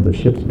feeling of the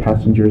ship's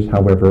passengers,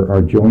 however,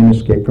 our joy and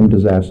escape from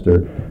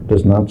disaster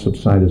does not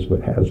subside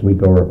as we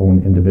go our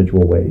own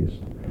individual ways.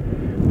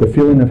 The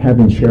feeling of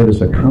having shared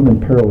is a common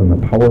peril in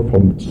the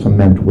powerful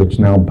cement which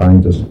now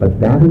binds us,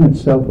 but that in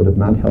itself would have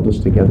not held us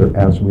together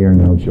as we are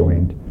now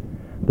joined.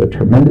 The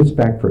tremendous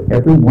fact for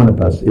every one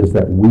of us is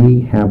that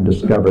we have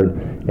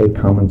discovered a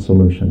common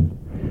solution.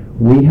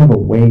 We have a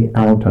way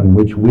out on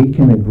which we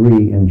can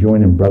agree and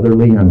join in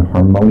brotherly and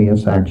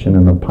harmonious action,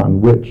 and upon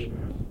which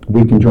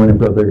we can join in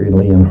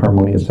brotherly and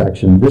harmonious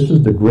action. This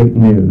is the great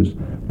news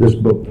this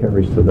book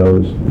carries to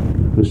those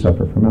who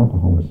suffer from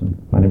alcoholism.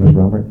 My name is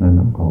Robert, and I'm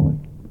an alcoholic.